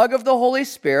the tug of the Holy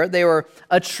Spirit. They were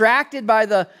attracted by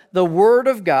the Word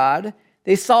of God.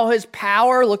 They saw His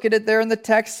power, look at it there in the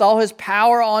text, saw His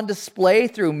power on display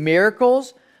through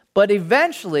miracles, but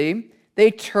eventually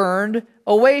they turned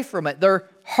away from it. Their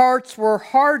hearts were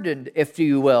hardened, if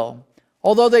you will.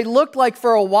 Although they looked like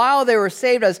for a while they were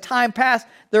saved, as time passed,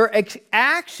 their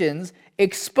actions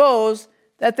exposed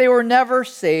that they were never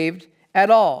saved at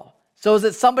all. So is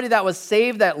it somebody that was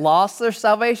saved that lost their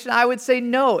salvation? I would say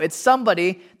no. It's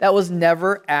somebody that was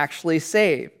never actually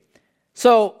saved.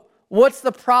 So what's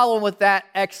the problem with that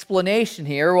explanation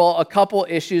here? Well, a couple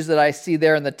issues that I see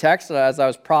there in the text as I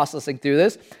was processing through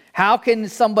this. How can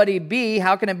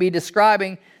it be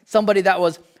describing somebody that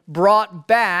was brought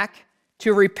back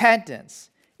to repentance?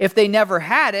 If they never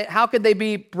had it, how could they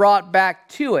be brought back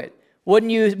to it?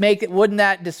 Wouldn't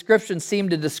that description seem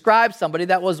to describe somebody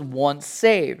that was once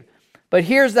saved? But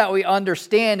here's that we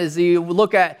understand as you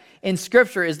look at in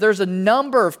Scripture is there's a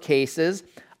number of cases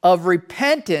of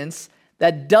repentance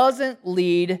that doesn't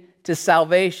lead to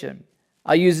salvation.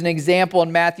 I'll use an example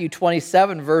in Matthew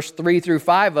 27, verse 3 through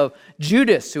 5 of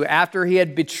Judas, who after he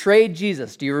had betrayed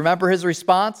Jesus, do you remember his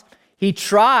response? He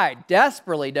tried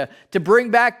desperately to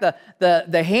bring back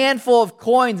the handful of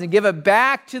coins and give it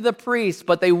back to the priests,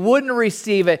 but they wouldn't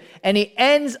receive it. And he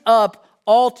ends up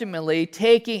ultimately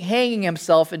hanging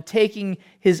himself and taking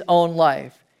his own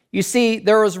life. You see,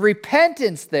 there was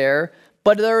repentance there,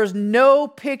 but there was no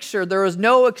picture, there was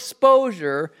no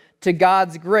exposure to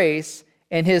God's grace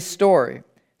in his story.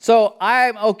 So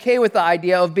I'm okay with the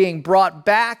idea of being brought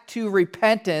back to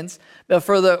repentance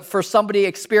for somebody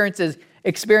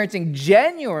experiencing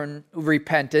genuine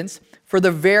repentance for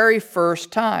the very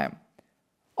first time.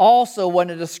 Also, when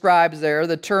it describes there,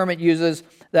 the term it uses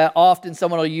that often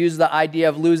someone will use the idea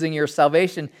of losing your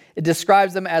salvation, it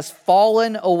describes them as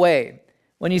fallen away.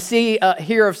 When you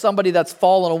hear of somebody that's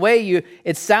fallen away,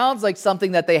 it sounds like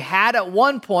something that they had at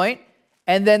one point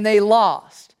and then they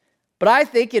lost. But I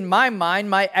think in my mind,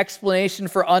 my explanation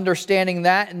for understanding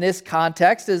that in this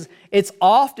context is it's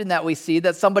often that we see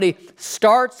that somebody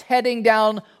starts heading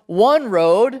down one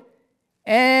road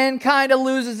and kind of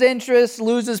loses interest,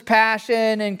 loses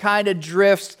passion, and kind of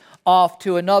drifts off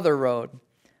to another road.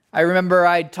 I remember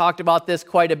I talked about this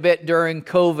quite a bit during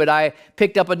COVID. I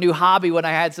picked up a new hobby when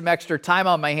I had some extra time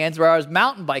on my hands where I was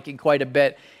mountain biking quite a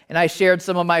bit. And I shared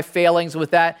some of my failings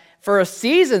with that. For a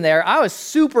season there, I was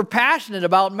super passionate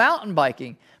about mountain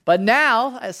biking. But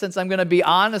now, since I'm going to be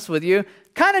honest with you,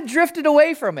 kind of drifted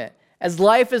away from it. As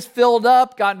life has filled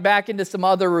up, gotten back into some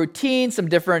other routines, some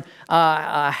different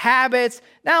habits.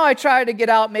 Now I try to get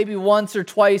out maybe once or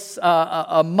twice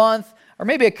a month, or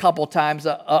maybe a couple times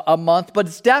a month, but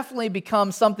it's definitely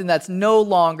become something that's no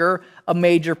longer a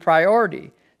major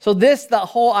priority. So the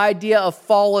whole idea of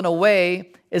falling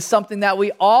away is something that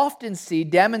we often see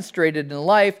demonstrated in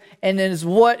life, and is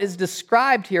what is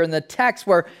described here in the text,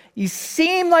 where you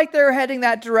seem like they're heading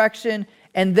that direction,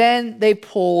 and then they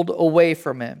pulled away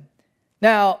from him.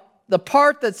 Now, the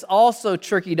part that's also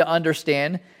tricky to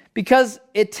understand, because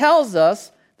it tells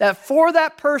us that for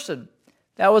that person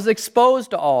that was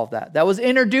exposed to all of that was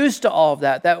introduced to all of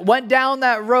that went down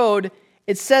that road,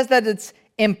 it says that it's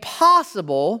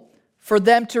impossible for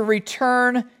them to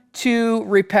return to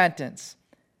repentance.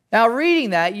 Now,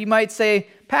 reading that, you might say,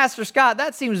 Pastor Scott,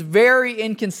 that seems very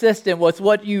inconsistent with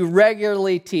what you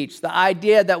regularly teach, the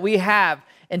idea that we have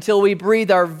until we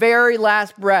breathe our very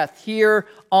last breath here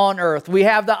on earth. We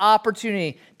have the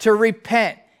opportunity to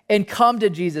repent and come to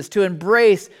Jesus, to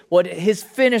embrace what his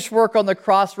finished work on the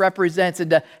cross represents, and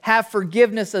to have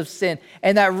forgiveness of sin.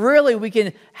 And that really we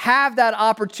can have that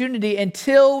opportunity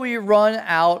until we run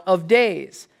out of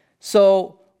days.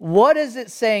 So what is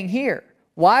it saying here?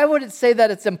 Why would it say that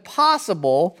it's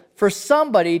impossible for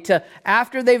somebody to,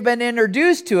 after they've been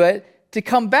introduced to it, to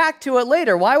come back to it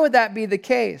later? Why would that be the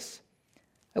case?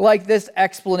 I like this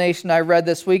explanation I read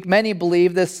this week. Many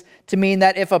believe this to mean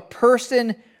that if a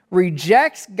person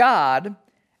rejects God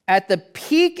at the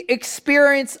peak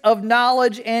experience of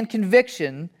knowledge and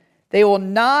conviction, they will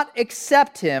not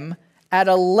accept him at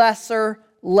a lesser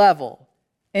level.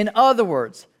 In other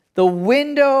words, the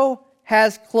window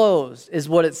has closed, is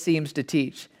what it seems to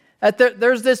teach. That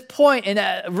there's this point,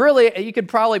 and really you could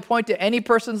probably point to any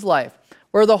person's life,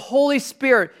 where the Holy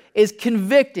Spirit is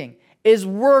convicting, is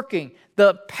working.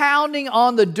 The pounding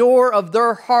on the door of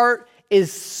their heart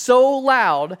is so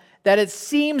loud that it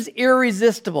seems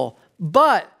irresistible.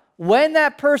 But when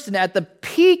that person at the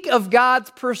peak of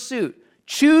God's pursuit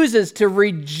chooses to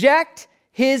reject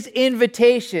his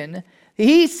invitation,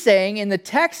 he's saying in the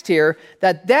text here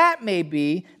that may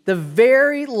be the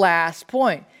very last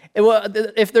point.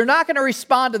 If they're not going to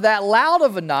respond to that loud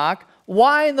of a knock,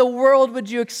 why in the world would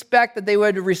you expect that they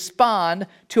would respond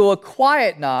to a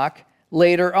quiet knock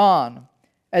later on?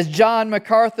 As John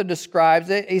MacArthur describes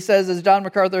it, he says, in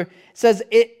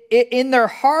their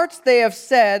hearts they have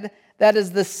said that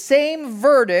is the same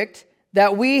verdict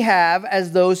that we have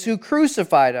as those who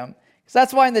crucified him. So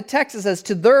that's why in the text it says,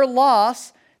 to their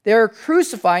loss, they are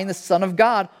crucifying the Son of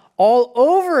God all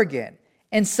over again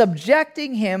and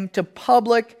subjecting him to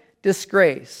public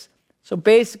disgrace. So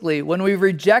basically, when we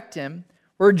reject him,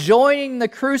 we're joining the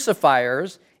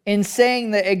crucifiers in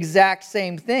saying the exact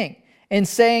same thing, in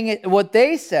saying what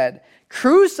they said,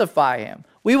 crucify him.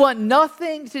 We want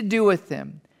nothing to do with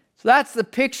him. So that's the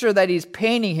picture that he's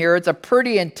painting here. It's a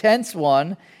pretty intense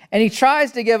one. And he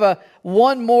tries to give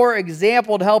one more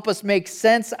example to help us make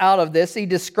sense out of this. He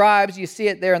describes, you see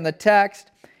it there in the text,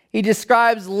 he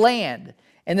describes land.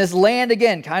 And this land,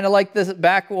 again, kind of like this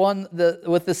back one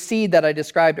with the seed that I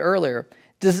described earlier.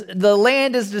 The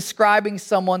land is describing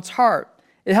someone's heart.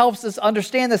 It helps us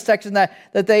understand this section that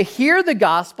they hear the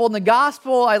gospel. And the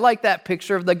gospel, I like that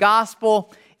picture of the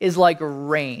gospel is like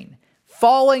rain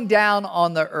falling down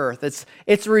on the earth.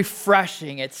 It's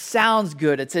refreshing. It sounds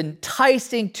good. It's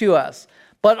enticing to us.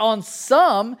 But on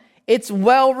some, it's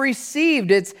well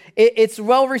received. It's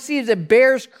well received. It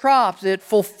bears crops. It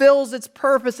fulfills its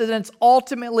purposes, and it's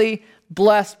ultimately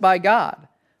blessed by God.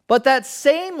 But that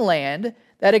same land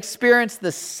that experienced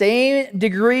the same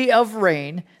degree of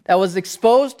rain, that was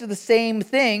exposed to the same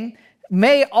thing,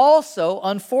 may also,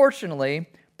 unfortunately,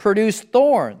 produce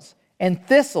thorns and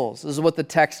thistles, is what the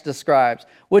text describes,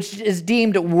 which is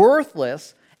deemed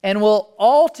worthless and will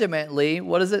ultimately,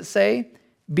 what does it say?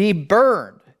 Be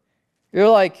burned. You're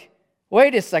like,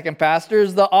 wait a second, Pastor,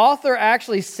 is the author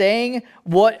actually saying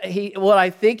what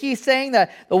I think he's saying,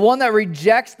 that the one that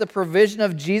rejects the provision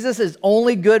of Jesus is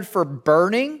only good for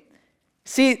burning?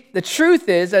 See, the truth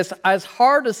is, as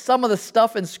hard as some of the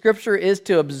stuff in Scripture is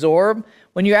to absorb,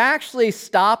 when you actually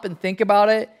stop and think about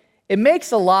it, it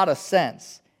makes a lot of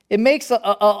sense. It makes a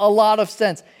lot of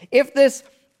sense. If this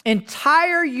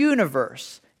entire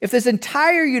universe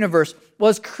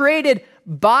was created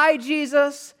by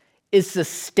Jesus, is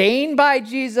sustained by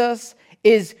Jesus,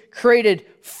 is created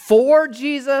for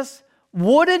Jesus,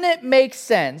 wouldn't it make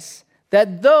sense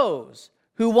that those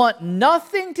who want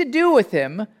nothing to do with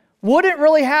him wouldn't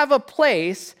really have a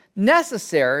place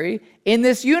necessary in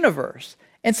this universe?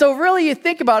 And so really you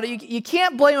think about it, you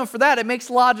can't blame him for that. It makes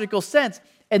logical sense.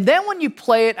 And then when you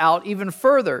play it out even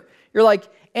further, you're like,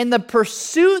 in the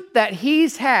pursuit that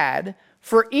he's had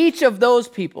for each of those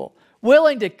people,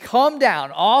 willing to come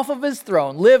down off of his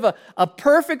throne, live a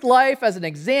perfect life as an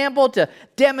example to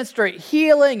demonstrate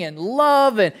healing and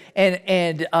love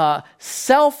and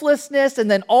selflessness, and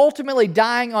then ultimately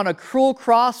dying on a cruel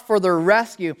cross for their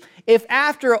rescue. If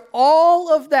after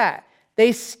all of that,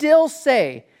 they still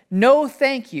say, no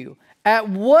thank you, at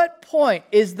what point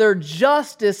is there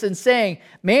justice in saying,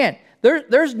 man,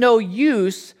 there's no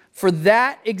use for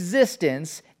that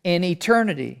existence in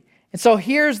eternity? And so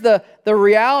here's the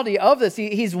reality of this.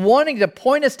 He's wanting to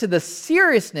point us to the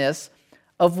seriousness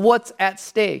of what's at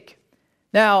stake.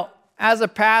 Now, as a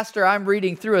pastor, I'm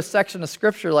reading through a section of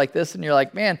Scripture like this, and you're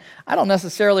like, man, I don't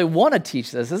necessarily want to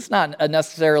teach this. It's not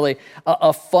necessarily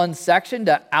a fun section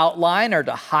to outline or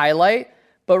to highlight.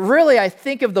 But really, I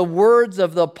think of the words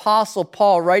of the Apostle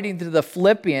Paul writing to the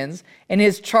Philippians, and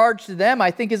his charge to them,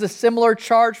 I think, is a similar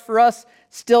charge for us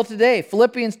still today.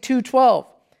 Philippians 2:12.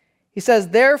 He says,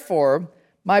 therefore,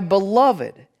 my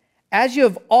beloved, as you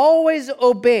have always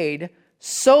obeyed,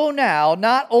 so now,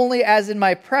 not only as in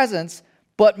my presence,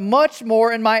 but much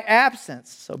more in my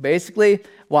absence. So basically,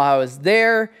 while I was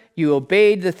there, you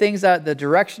obeyed the things, the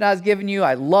direction I was giving you.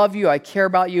 I love you. I care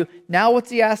about you. Now what's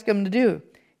he asking them to do?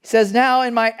 He says, now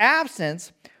in my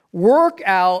absence, work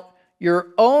out your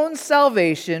own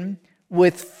salvation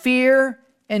with fear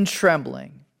and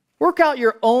trembling. Work out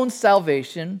your own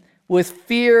salvation with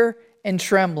fear and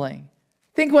trembling.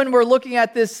 I think when we're looking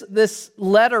at this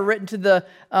letter written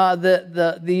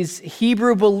to these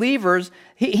Hebrew believers,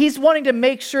 he's wanting to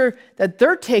make sure that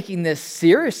they're taking this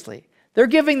seriously. They're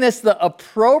giving this the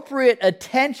appropriate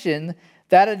attention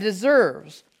that it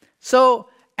deserves. So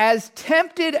as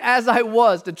tempted as I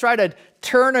was to try to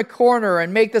turn a corner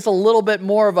and make this a little bit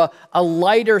more of a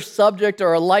lighter subject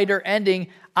or a lighter ending,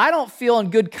 I don't feel in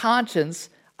good conscience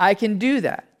I can do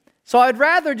that. So I'd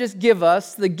rather just give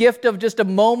us the gift of just a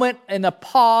moment and a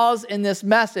pause in this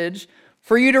message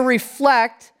for you to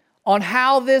reflect on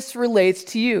how this relates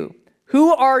to you.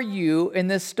 Who are you in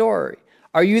this story?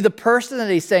 Are you the person that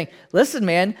he's saying, listen,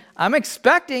 man, I'm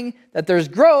expecting that there's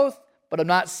growth, but I'm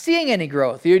not seeing any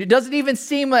growth. It doesn't even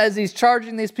seem, as he's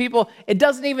charging these people, it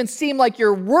doesn't even seem like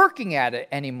you're working at it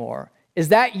anymore. Is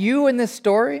that you in this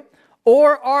story?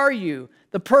 Or are you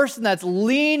the person that's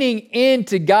leaning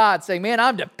into God, saying, man,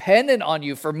 I'm dependent on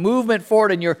you for movement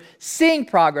forward, and you're seeing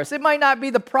progress? It might not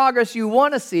be the progress you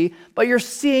want to see, but you're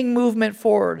seeing movement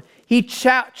forward. He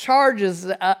charges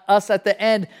us at the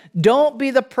end, don't be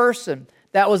the person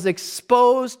that was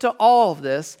exposed to all of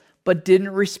this, but didn't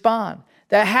respond.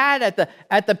 That had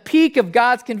at the peak of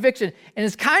God's conviction. And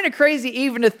it's kind of crazy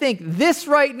even to think this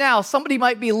right now, somebody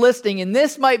might be listening, and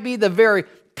this might be the very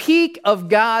peak of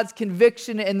God's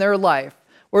conviction in their life,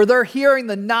 where they're hearing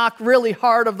the knock really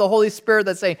hard of the Holy Spirit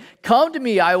that's saying, come to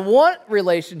me, I want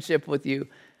relationship with you.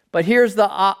 But here's the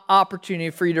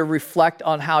opportunity for you to reflect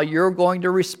on how you're going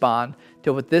to respond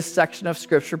to what this section of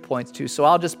Scripture points to. So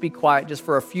I'll just be quiet just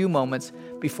for a few moments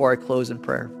before I close in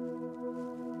prayer.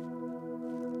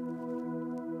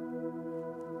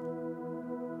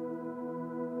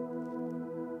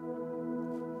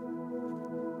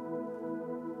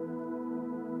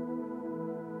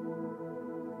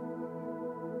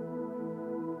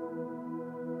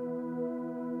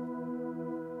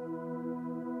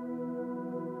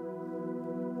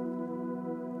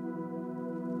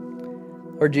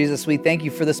 Lord Jesus, we thank you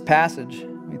for this passage.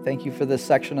 We thank you for this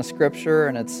section of Scripture,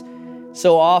 and it's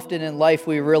so often in life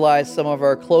we realize some of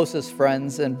our closest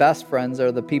friends and best friends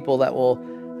are the people that will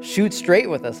shoot straight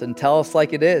with us and tell us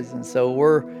like it is. And so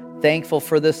we're thankful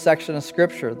for this section of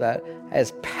Scripture that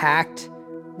is packed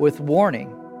with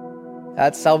warning.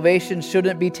 That salvation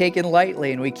shouldn't be taken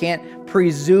lightly, and we can't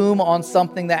presume on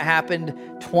something that happened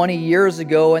 20 years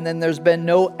ago and then there's been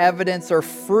no evidence or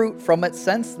fruit from it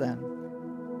since then.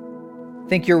 I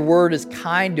think your word is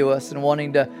kind to us and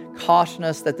wanting to caution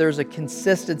us that there's a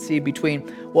consistency between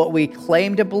what we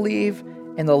claim to believe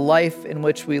and the life in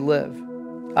which we live.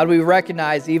 How do we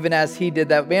recognize, even as he did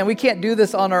that, man, we can't do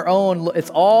this on our own. It's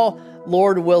all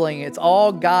Lord willing. It's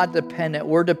all God dependent.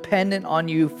 We're dependent on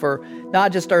you for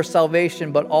not just our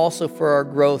salvation, but also for our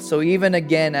growth. So even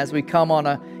again, as we come on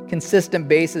a consistent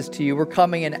basis to you, we're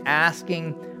coming and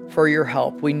asking for your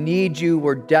help. We need you.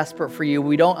 We're desperate for you.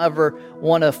 We don't ever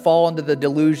want to fall into the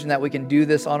delusion that we can do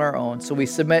this on our own. So we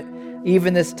submit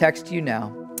even this text to you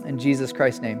now. In Jesus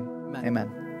Christ's name, amen.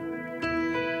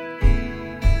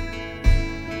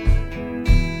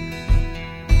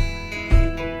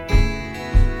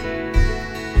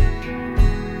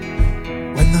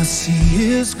 When the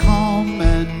sea is calm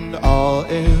and all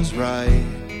is right,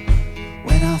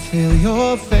 when I feel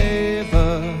your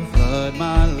favor flood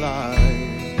my life,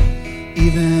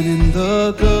 even in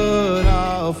the good,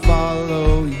 I'll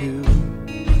follow you.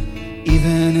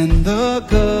 Even in the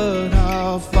good,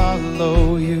 I'll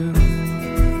follow you.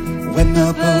 When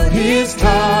the boat is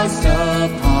tossed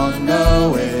upon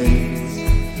the waves,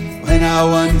 when I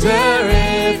wonder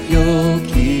if you'll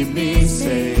keep me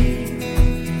safe,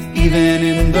 even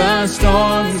in the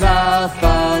storms, I'll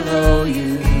follow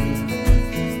you.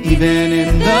 Even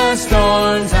in the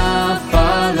storms, I'll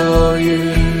follow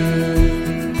you.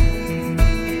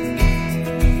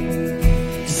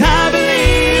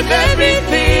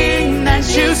 Everything that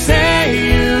you say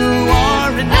you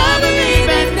are, and I believe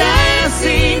and I have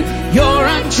seen your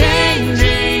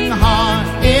unchanging heart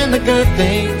in the good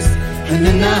things and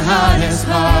in the hardest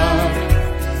part.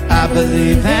 I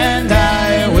believe and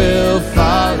I will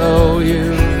follow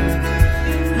you.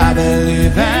 I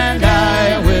believe and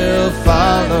I will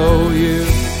follow you.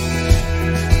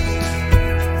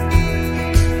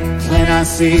 When I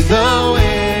see the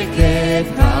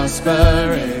wicked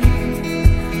prospering,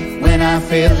 when I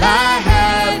feel I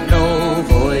have no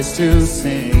voice to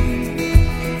sing,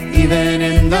 even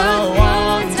in the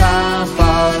want I'll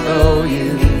follow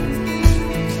you.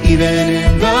 Even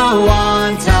in the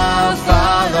want I'll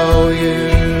follow you.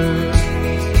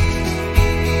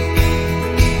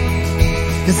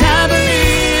 'Cause I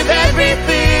believe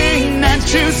everything that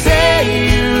you say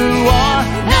you are.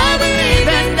 I believe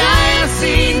and I have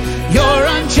seen your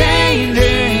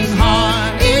unchanging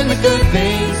heart in the good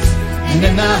things and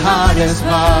in the hardest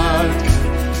part.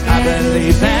 I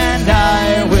believe and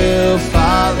I will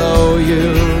follow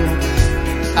you.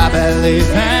 I believe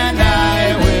and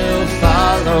I will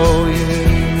follow you.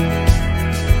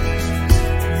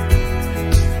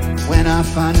 When I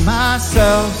find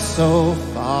myself so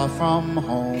far from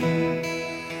home,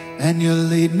 and you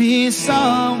lead me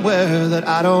somewhere that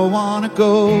I don't want to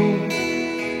go,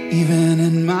 even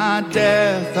in my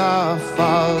death I'll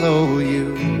follow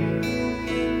you.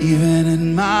 Even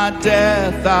in my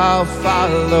death, I'll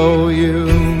follow you.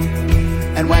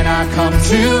 And when I come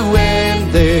to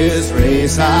win this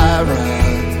race I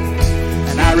run,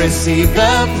 and I receive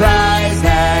the prize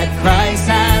that Christ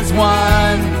has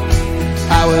won,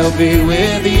 I will be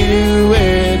with you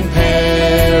in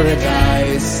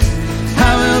paradise.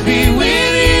 I will be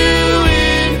with you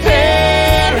in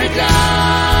paradise.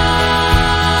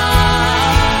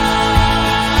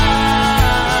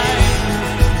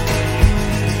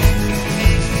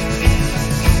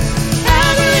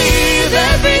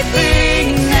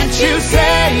 Everything that you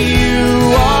say you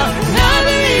are, and I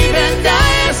believe and I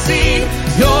have seen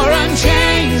your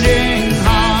unchanging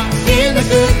heart in the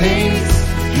good things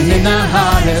and in the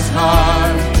hardest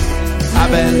part. I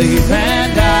believe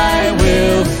and I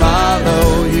will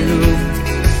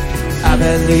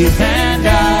believe and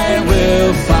I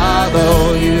will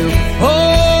follow you.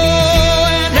 Oh,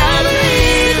 and I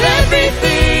believe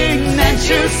everything that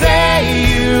you say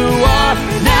you are.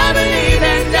 And I believe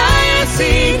and I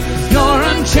see your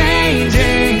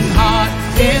unchanging heart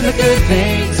in the good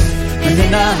things and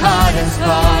in the hardest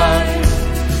part.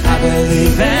 I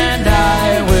believe and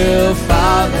I will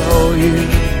follow you.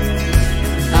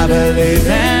 I believe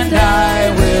and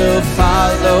I will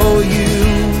follow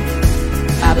you.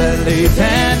 I believe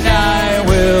and I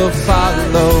will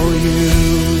follow you.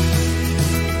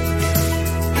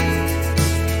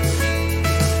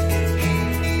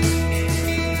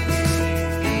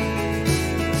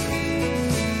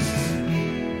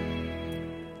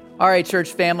 All right,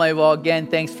 church family. Well, again,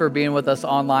 thanks for being with us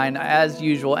online as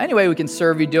usual. Anyway, we can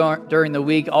serve you during the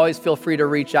week. Always feel free to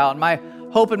reach out. My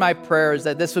hope and my prayer is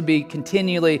that this would be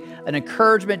continually an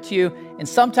encouragement to you. And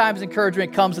sometimes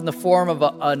encouragement comes in the form of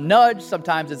a nudge.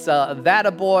 Sometimes it's a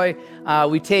that-a-boy.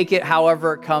 We take it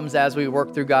however it comes as we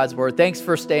work through God's word. Thanks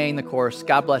for staying the course.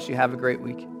 God bless you. Have a great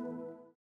week.